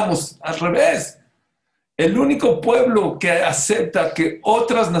obligamos, al revés. El único pueblo que acepta que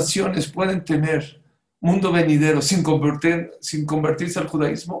otras naciones pueden tener mundo venidero sin convertirse al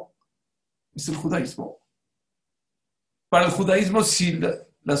judaísmo es el judaísmo. Para el judaísmo, si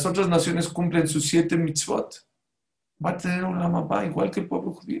las otras naciones cumplen sus 7 mitzvot, va a tener una mamá igual que el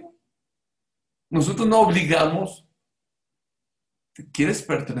pueblo judío. Nosotros no obligamos. ¿Quieres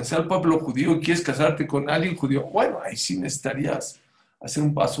pertenecer al pueblo judío y quieres casarte con alguien judío? Bueno, ahí sí necesitarías hacer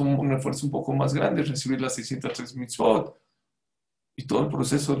un paso, un esfuerzo un poco más grande, recibir las 603 mitzvot y todo el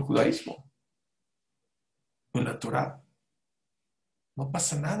proceso del judaísmo, de la Torah. No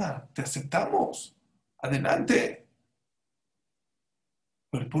pasa nada, te aceptamos, adelante.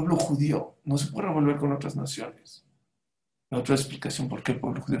 Pero el pueblo judío no se puede revolver con otras naciones. La otra explicación por qué el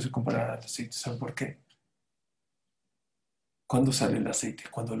pueblo judío se compara al aceite, ¿saben por qué? ¿Cuándo sale el aceite?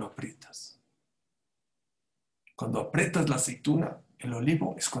 Cuando lo aprietas. Cuando aprietas la aceituna, el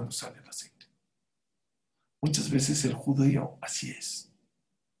olivo, es cuando sale el aceite. Muchas veces el judío así es.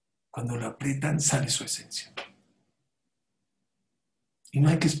 Cuando lo aprietan, sale su esencia. Y no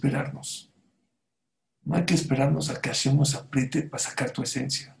hay que esperarnos. No hay que esperarnos a que Hashem nos apriete para sacar tu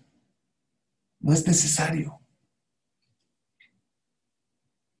esencia. No es necesario.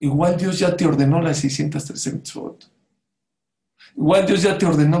 Igual Dios ya te ordenó las 613 mitzvot. Igual Dios ya te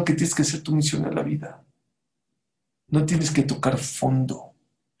ordenó que tienes que hacer tu misión en la vida. No tienes que tocar fondo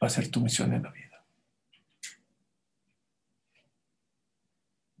para hacer tu misión en la vida.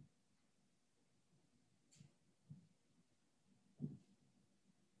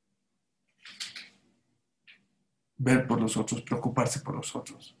 Ver por los otros, preocuparse por los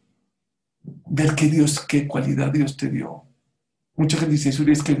otros. Ver qué cualidad Dios te dio. Mucha gente dice,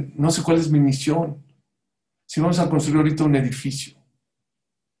 Suri, es que no sé cuál es mi misión. Si vamos a construir ahorita un edificio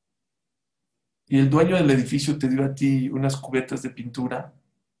y el dueño del edificio te dio a ti unas cubetas de pintura,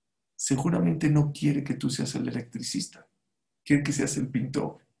 seguramente no quiere que tú seas el electricista, quiere que seas el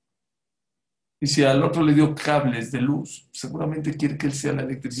pintor. Y si al otro le dio cables de luz, seguramente quiere que él sea el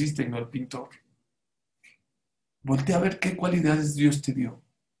electricista y no el pintor. Voltea a ver qué cualidades Dios te dio.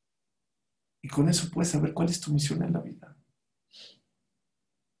 Y con eso puedes saber cuál es tu misión en la vida.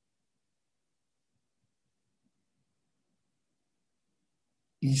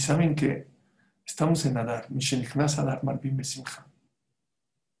 Y saben que estamos en Adar, Mishenichnas Adar Marvin Besimcha.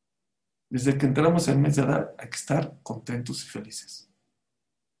 Desde que entramos en el mes de Adar hay que estar contentos y felices.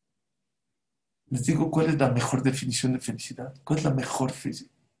 Les digo cuál es la mejor definición de felicidad. ¿Cuál es la mejor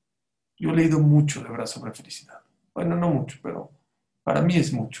felicidad? Yo he leído mucho de verdad sobre felicidad. Bueno, no mucho, pero para mí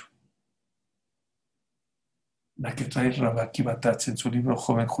es mucho. La que trae Rabaki Batatz en su libro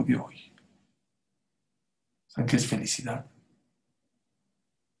Joven Judío hoy. ¿Saben qué es felicidad?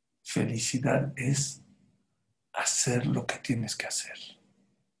 Felicidad es hacer lo que tienes que hacer.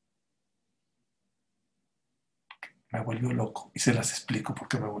 Me volvió loco y se las explico por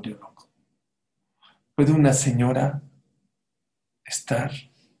qué me volvió loco. Puede una señora estar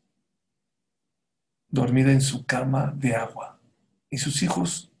dormida en su cama de agua y sus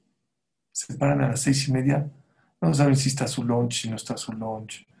hijos se paran a las 6:30, no saben si está su lunch, si no está su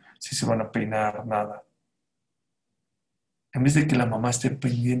lunch, si se van a peinar, nada. En vez de que la mamá esté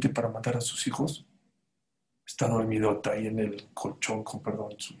pendiente para matar a sus hijos, está dormidota ahí en el colchón, con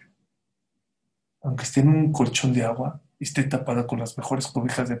perdón suyo. Aunque esté en un colchón de agua y esté tapada con las mejores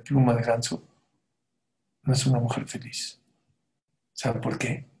cobijas de pluma de ganso, no es una mujer feliz. ¿Saben por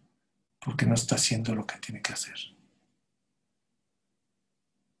qué? Porque no está haciendo lo que tiene que hacer.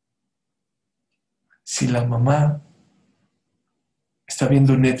 Si la mamá está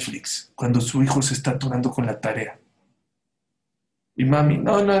viendo Netflix cuando su hijo se está atorando con la tarea y mami,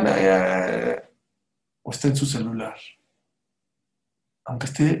 no, no, no, o está en su celular, aunque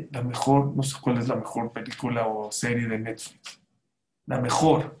esté la mejor, no sé cuál es la mejor película o serie de Netflix, la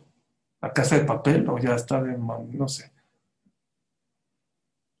mejor, La Casa de Papel, o ya está de, no sé,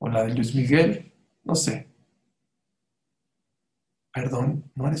 o la de Luis Miguel, no sé.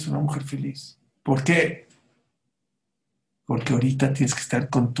 Perdón, no eres una mujer feliz. ¿Por qué? Porque ahorita tienes que estar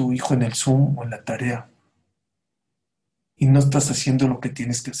con tu hijo en el Zoom o en la tarea y no estás haciendo lo que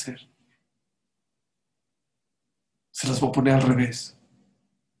tienes que hacer. Se las voy a poner al revés.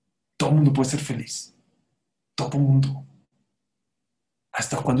 Todo el mundo puede ser feliz. Todo el mundo.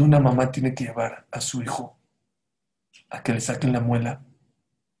 Hasta cuando una mamá tiene que llevar a su hijo a que le saquen la muela,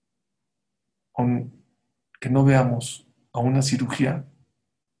 que no veamos a una cirugía,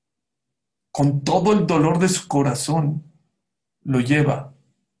 con todo el dolor de su corazón, lo lleva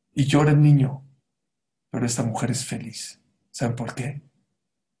y llora el niño. Pero esta mujer es feliz. ¿Saben por qué?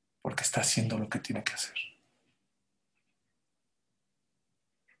 Porque está haciendo lo que tiene que hacer.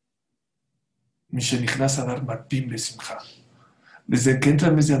 Mishenichnas Adar Marpim Besimcha. Desde que entra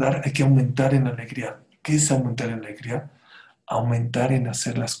el mes de Adar hay que aumentar en alegría. ¿Qué es aumentar en alegría? Aumentar en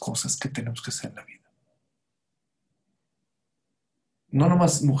hacer las cosas que tenemos que hacer en la vida. No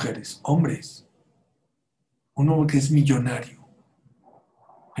nomás mujeres, hombres. Un hombre que es millonario,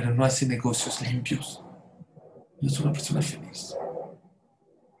 pero no hace negocios limpios, no es una persona feliz.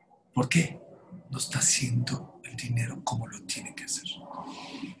 ¿Por qué? No está haciendo el dinero como lo tiene que hacer.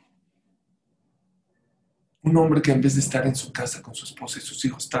 Un hombre que en vez de estar en su casa con su esposa y sus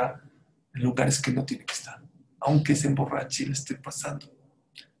hijos está en lugares que no tiene que estar, aunque se emborrache y le esté pasando.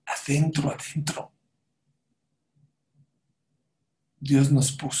 Adentro. Dios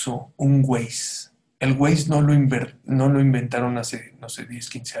nos puso un Waze. El Waze no lo inventaron hace, no sé, 10,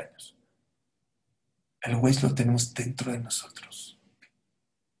 15 años. El Waze lo tenemos dentro de nosotros.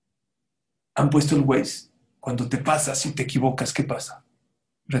 Han puesto el Waze. Cuando te pasas y te equivocas, ¿qué pasa?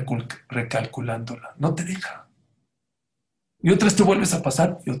 Recalculándola. No te deja. Y otras te vuelves a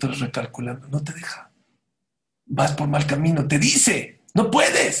pasar y otras recalculando. No te deja. Vas por mal camino. Te dice, no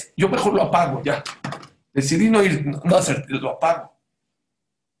puedes. Yo mejor lo apago, ya. Decidí no ir, no hacer, lo apago.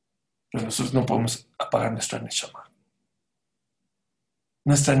 Pero nosotros no podemos apagar nuestra Neshama.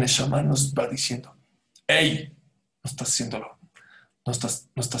 Nuestra Neshama nos va diciendo, hey, no estás haciéndolo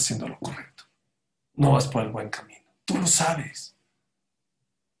correcto. No vas por el buen camino. Tú lo sabes.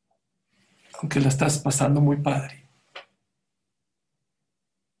 Aunque la estás pasando muy padre.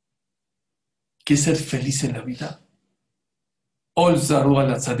 ¿Quieres ser feliz en la vida? Ol zaru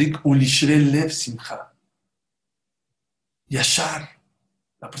al tzadik ulishre lev simcha. Yashar,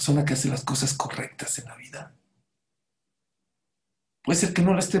 la persona que hace las cosas correctas en la vida. Puede ser que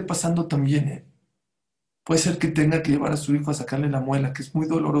no la esté pasando tan bien, ¿eh? Puede ser que tenga que llevar a su hijo a sacarle la muela, que es muy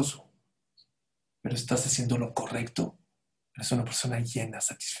doloroso. Pero estás haciendo lo correcto. Eres una persona llena,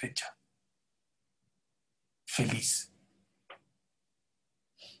 satisfecha, feliz.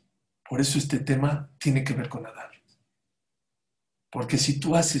 Por eso este tema tiene que ver con Adar. Porque si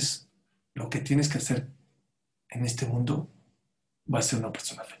tú haces lo que tienes que hacer en este mundo, vas a ser una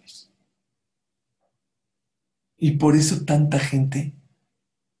persona feliz. Y por eso tanta gente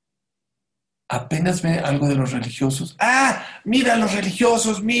apenas ve algo de los religiosos. ¡Ah! Mira los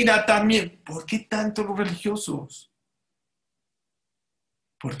religiosos, mira también. ¿Por qué tanto los religiosos?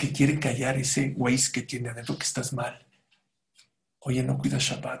 Porque quiere callar ese güey que tiene adentro que estás mal. Oye, no cuidas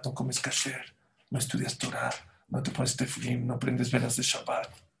Shabbat, no comes kasher, no estudias Torah, no te pones tefilim, no prendes velas de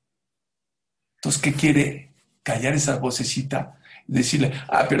Shabbat. Entonces, ¿qué quiere? Callar esa vocecita y decirle,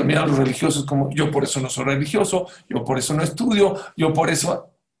 pero mira los religiosos como yo por eso no soy religioso, yo por eso no estudio, yo por eso...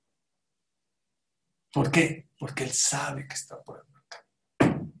 ¿Por qué? Porque él sabe que está por el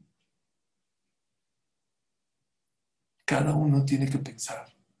mercado. Cada uno tiene que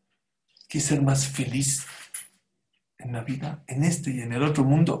pensar, ¿quiere ser más feliz en la vida, en este y en el otro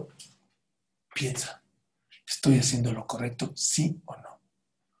mundo? Piensa, ¿estoy haciendo lo correcto, sí o no?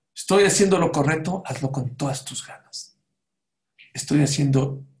 ¿Estoy haciendo lo correcto? Hazlo con todas tus ganas. ¿Estoy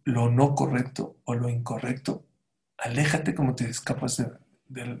haciendo lo no correcto o lo incorrecto? Aléjate como te escapas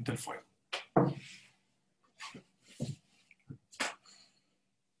del fuego.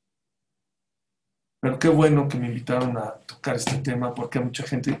 Pero qué bueno que me invitaron a tocar este tema, porque hay mucha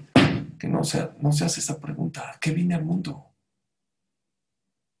gente que no se hace esa pregunta. ¿A qué vine al mundo?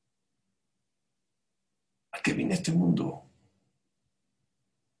 ¿A qué vine a este mundo?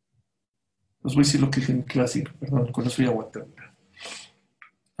 Os voy a decir lo que dije en clase, perdón, con eso ya voy a terminar.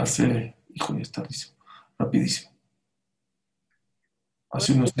 Hijo, ya es tardísimo, rapidísimo.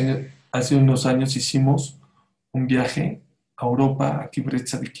 Hace unos años hicimos un viaje a Europa, a Kibbutz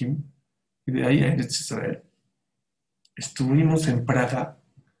Tzadikim, y de ahí a Eretz Israel. Estuvimos en Praga.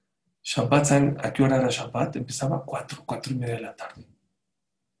 Shabbat, ¿saben a qué hora era Shabbat? Empezaba a 4:30 de la tarde.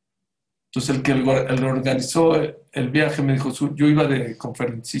 Entonces el que organizó el viaje me dijo, yo iba de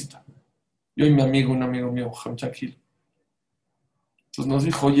conferencista. Yo y mi amigo, un amigo mío, Ham Shakil. Entonces nos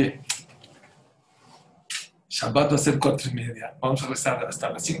dijo, oye, Shabbat va a ser 4:30, vamos a rezar hasta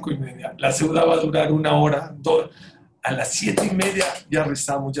las 5:30. La seuda va a durar 1 hora, a las 7:30 ya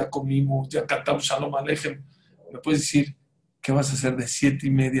rezamos, ya comimos, ya cantamos Shalom Aleichem. ¿Me puedes decir qué vas a hacer de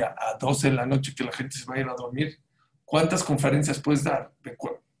 7:30 a 12 de la noche que la gente se va a ir a dormir? ¿Cuántas conferencias puedes dar? Me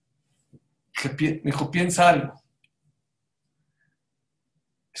dijo, piensa algo.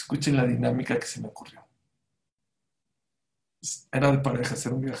 Escuchen la dinámica que se me ocurrió. Era de parejas,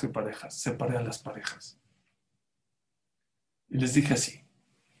 era un viaje de parejas. Separé a las parejas. Y les dije así,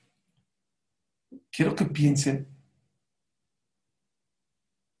 quiero que piensen,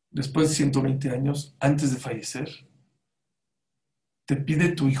 después de 120 años, antes de fallecer, te pide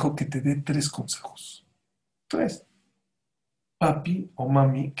tu hijo que te dé 3 consejos. 3. Papi o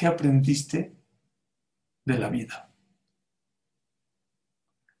mami, ¿qué aprendiste de la vida?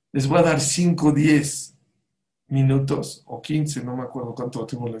 Les voy a dar 5, 10 minutos o 15, no me acuerdo cuánto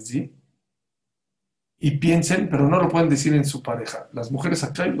tiempo les di. Y piensen, pero no lo pueden decir en su pareja. Las mujeres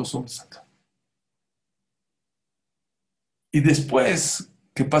acá y los hombres acá. Y después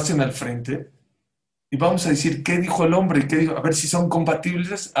que pasen al frente y vamos a decir qué dijo el hombre y qué dijo, a ver si son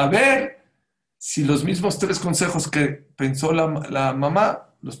compatibles, a ver si los mismos 3 consejos que pensó la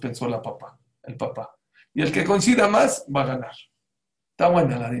mamá, los pensó el papá. Y el que coincida más va a ganar. Está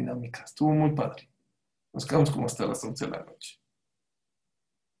buena la dinámica, estuvo muy padre. Nos quedamos como hasta las 11 de la noche.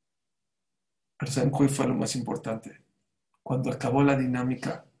 Pero ¿saben cuál fue lo más importante? Cuando acabó la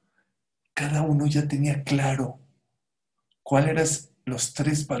dinámica, cada uno ya tenía claro cuáles eran los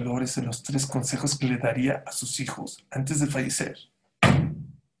 3 valores o los 3 consejos que le daría a sus hijos antes de fallecer.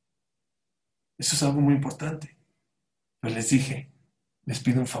 Eso es algo muy importante. Pero les dije, les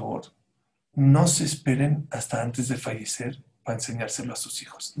pido un favor, no se esperen hasta antes de fallecer para enseñárselo a sus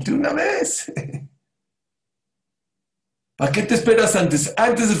hijos. De una vez. ¿Para qué te esperas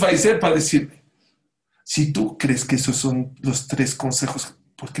antes de fallecer para decirle? Si tú crees que esos son los 3 consejos,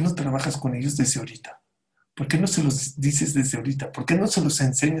 ¿por qué no trabajas con ellos desde ahorita? ¿Por qué no se los dices desde ahorita? ¿Por qué no se los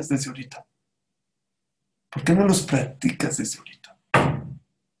enseñas desde ahorita? ¿Por qué no los practicas desde ahorita?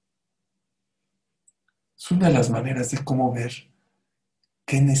 Es una de las maneras de cómo ver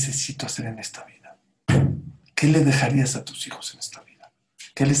qué necesito hacer en esta vida. ¿Qué le dejarías a tus hijos en esta vida?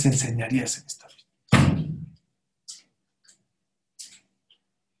 ¿Qué les enseñarías en esta vida?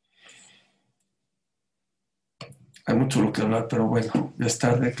 Hay mucho lo que hablar, pero bueno, ya es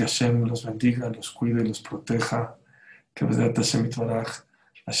tarde. Que Hashem los bendiga, los cuide, los proteja. Que Hashem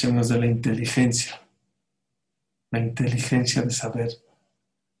nos dé la inteligencia de saber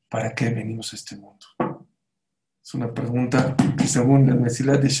para qué venimos a este mundo. Es una pregunta que según el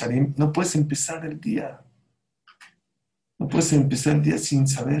Mesilat de Sharim, no puedes empezar el día. No puedes empezar el día sin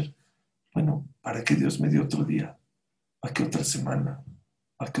saber, bueno, ¿para qué Dios me dio otro día? ¿Para qué otra semana?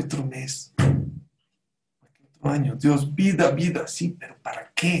 ¿Para qué otro mes? Año. Dios, vida, sí, pero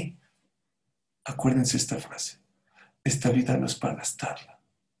 ¿para qué? Acuérdense esta frase. Esta vida no es para gastarla,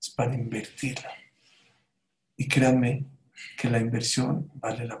 es para invertirla. Y créanme que la inversión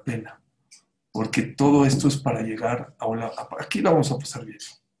vale la pena, porque todo esto es para llegar a una... Aquí la vamos a pasar bien.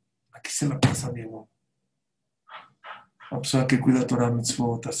 Aquí se la pasa bien, ¿no? La persona que cuida Torah,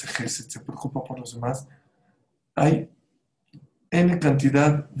 mitzvot, hace gesed, se preocupa por los demás. Hay N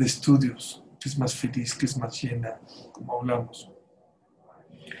cantidad de estudios, que es más feliz, que es más llena, como hablamos.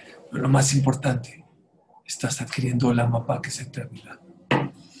 Pero lo más importante, estás adquiriendo la mapa que es eternidad.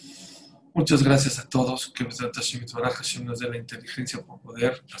 Muchas gracias a todos. Que Hashem nos dé la inteligencia para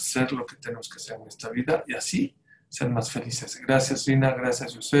poder hacer lo que tenemos que hacer en esta vida y así ser más felices. Gracias, Rina.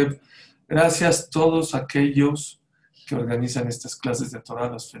 Gracias, Yosef. Gracias a todos aquellos que organizan estas clases de Torah.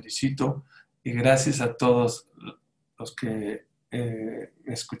 Los felicito. Y gracias a todos los que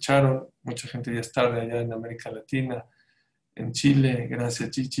me escucharon. Mucha gente ya es tarde allá en América Latina, en Chile. Gracias,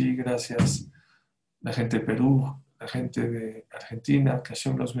 Chichi. Gracias, la gente de Perú, la gente de Argentina. Que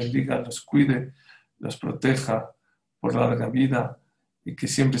Hashem los bendiga, los cuide, los proteja por larga vida y que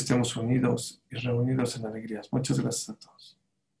siempre estemos unidos y reunidos en alegrías. Muchas gracias a todos.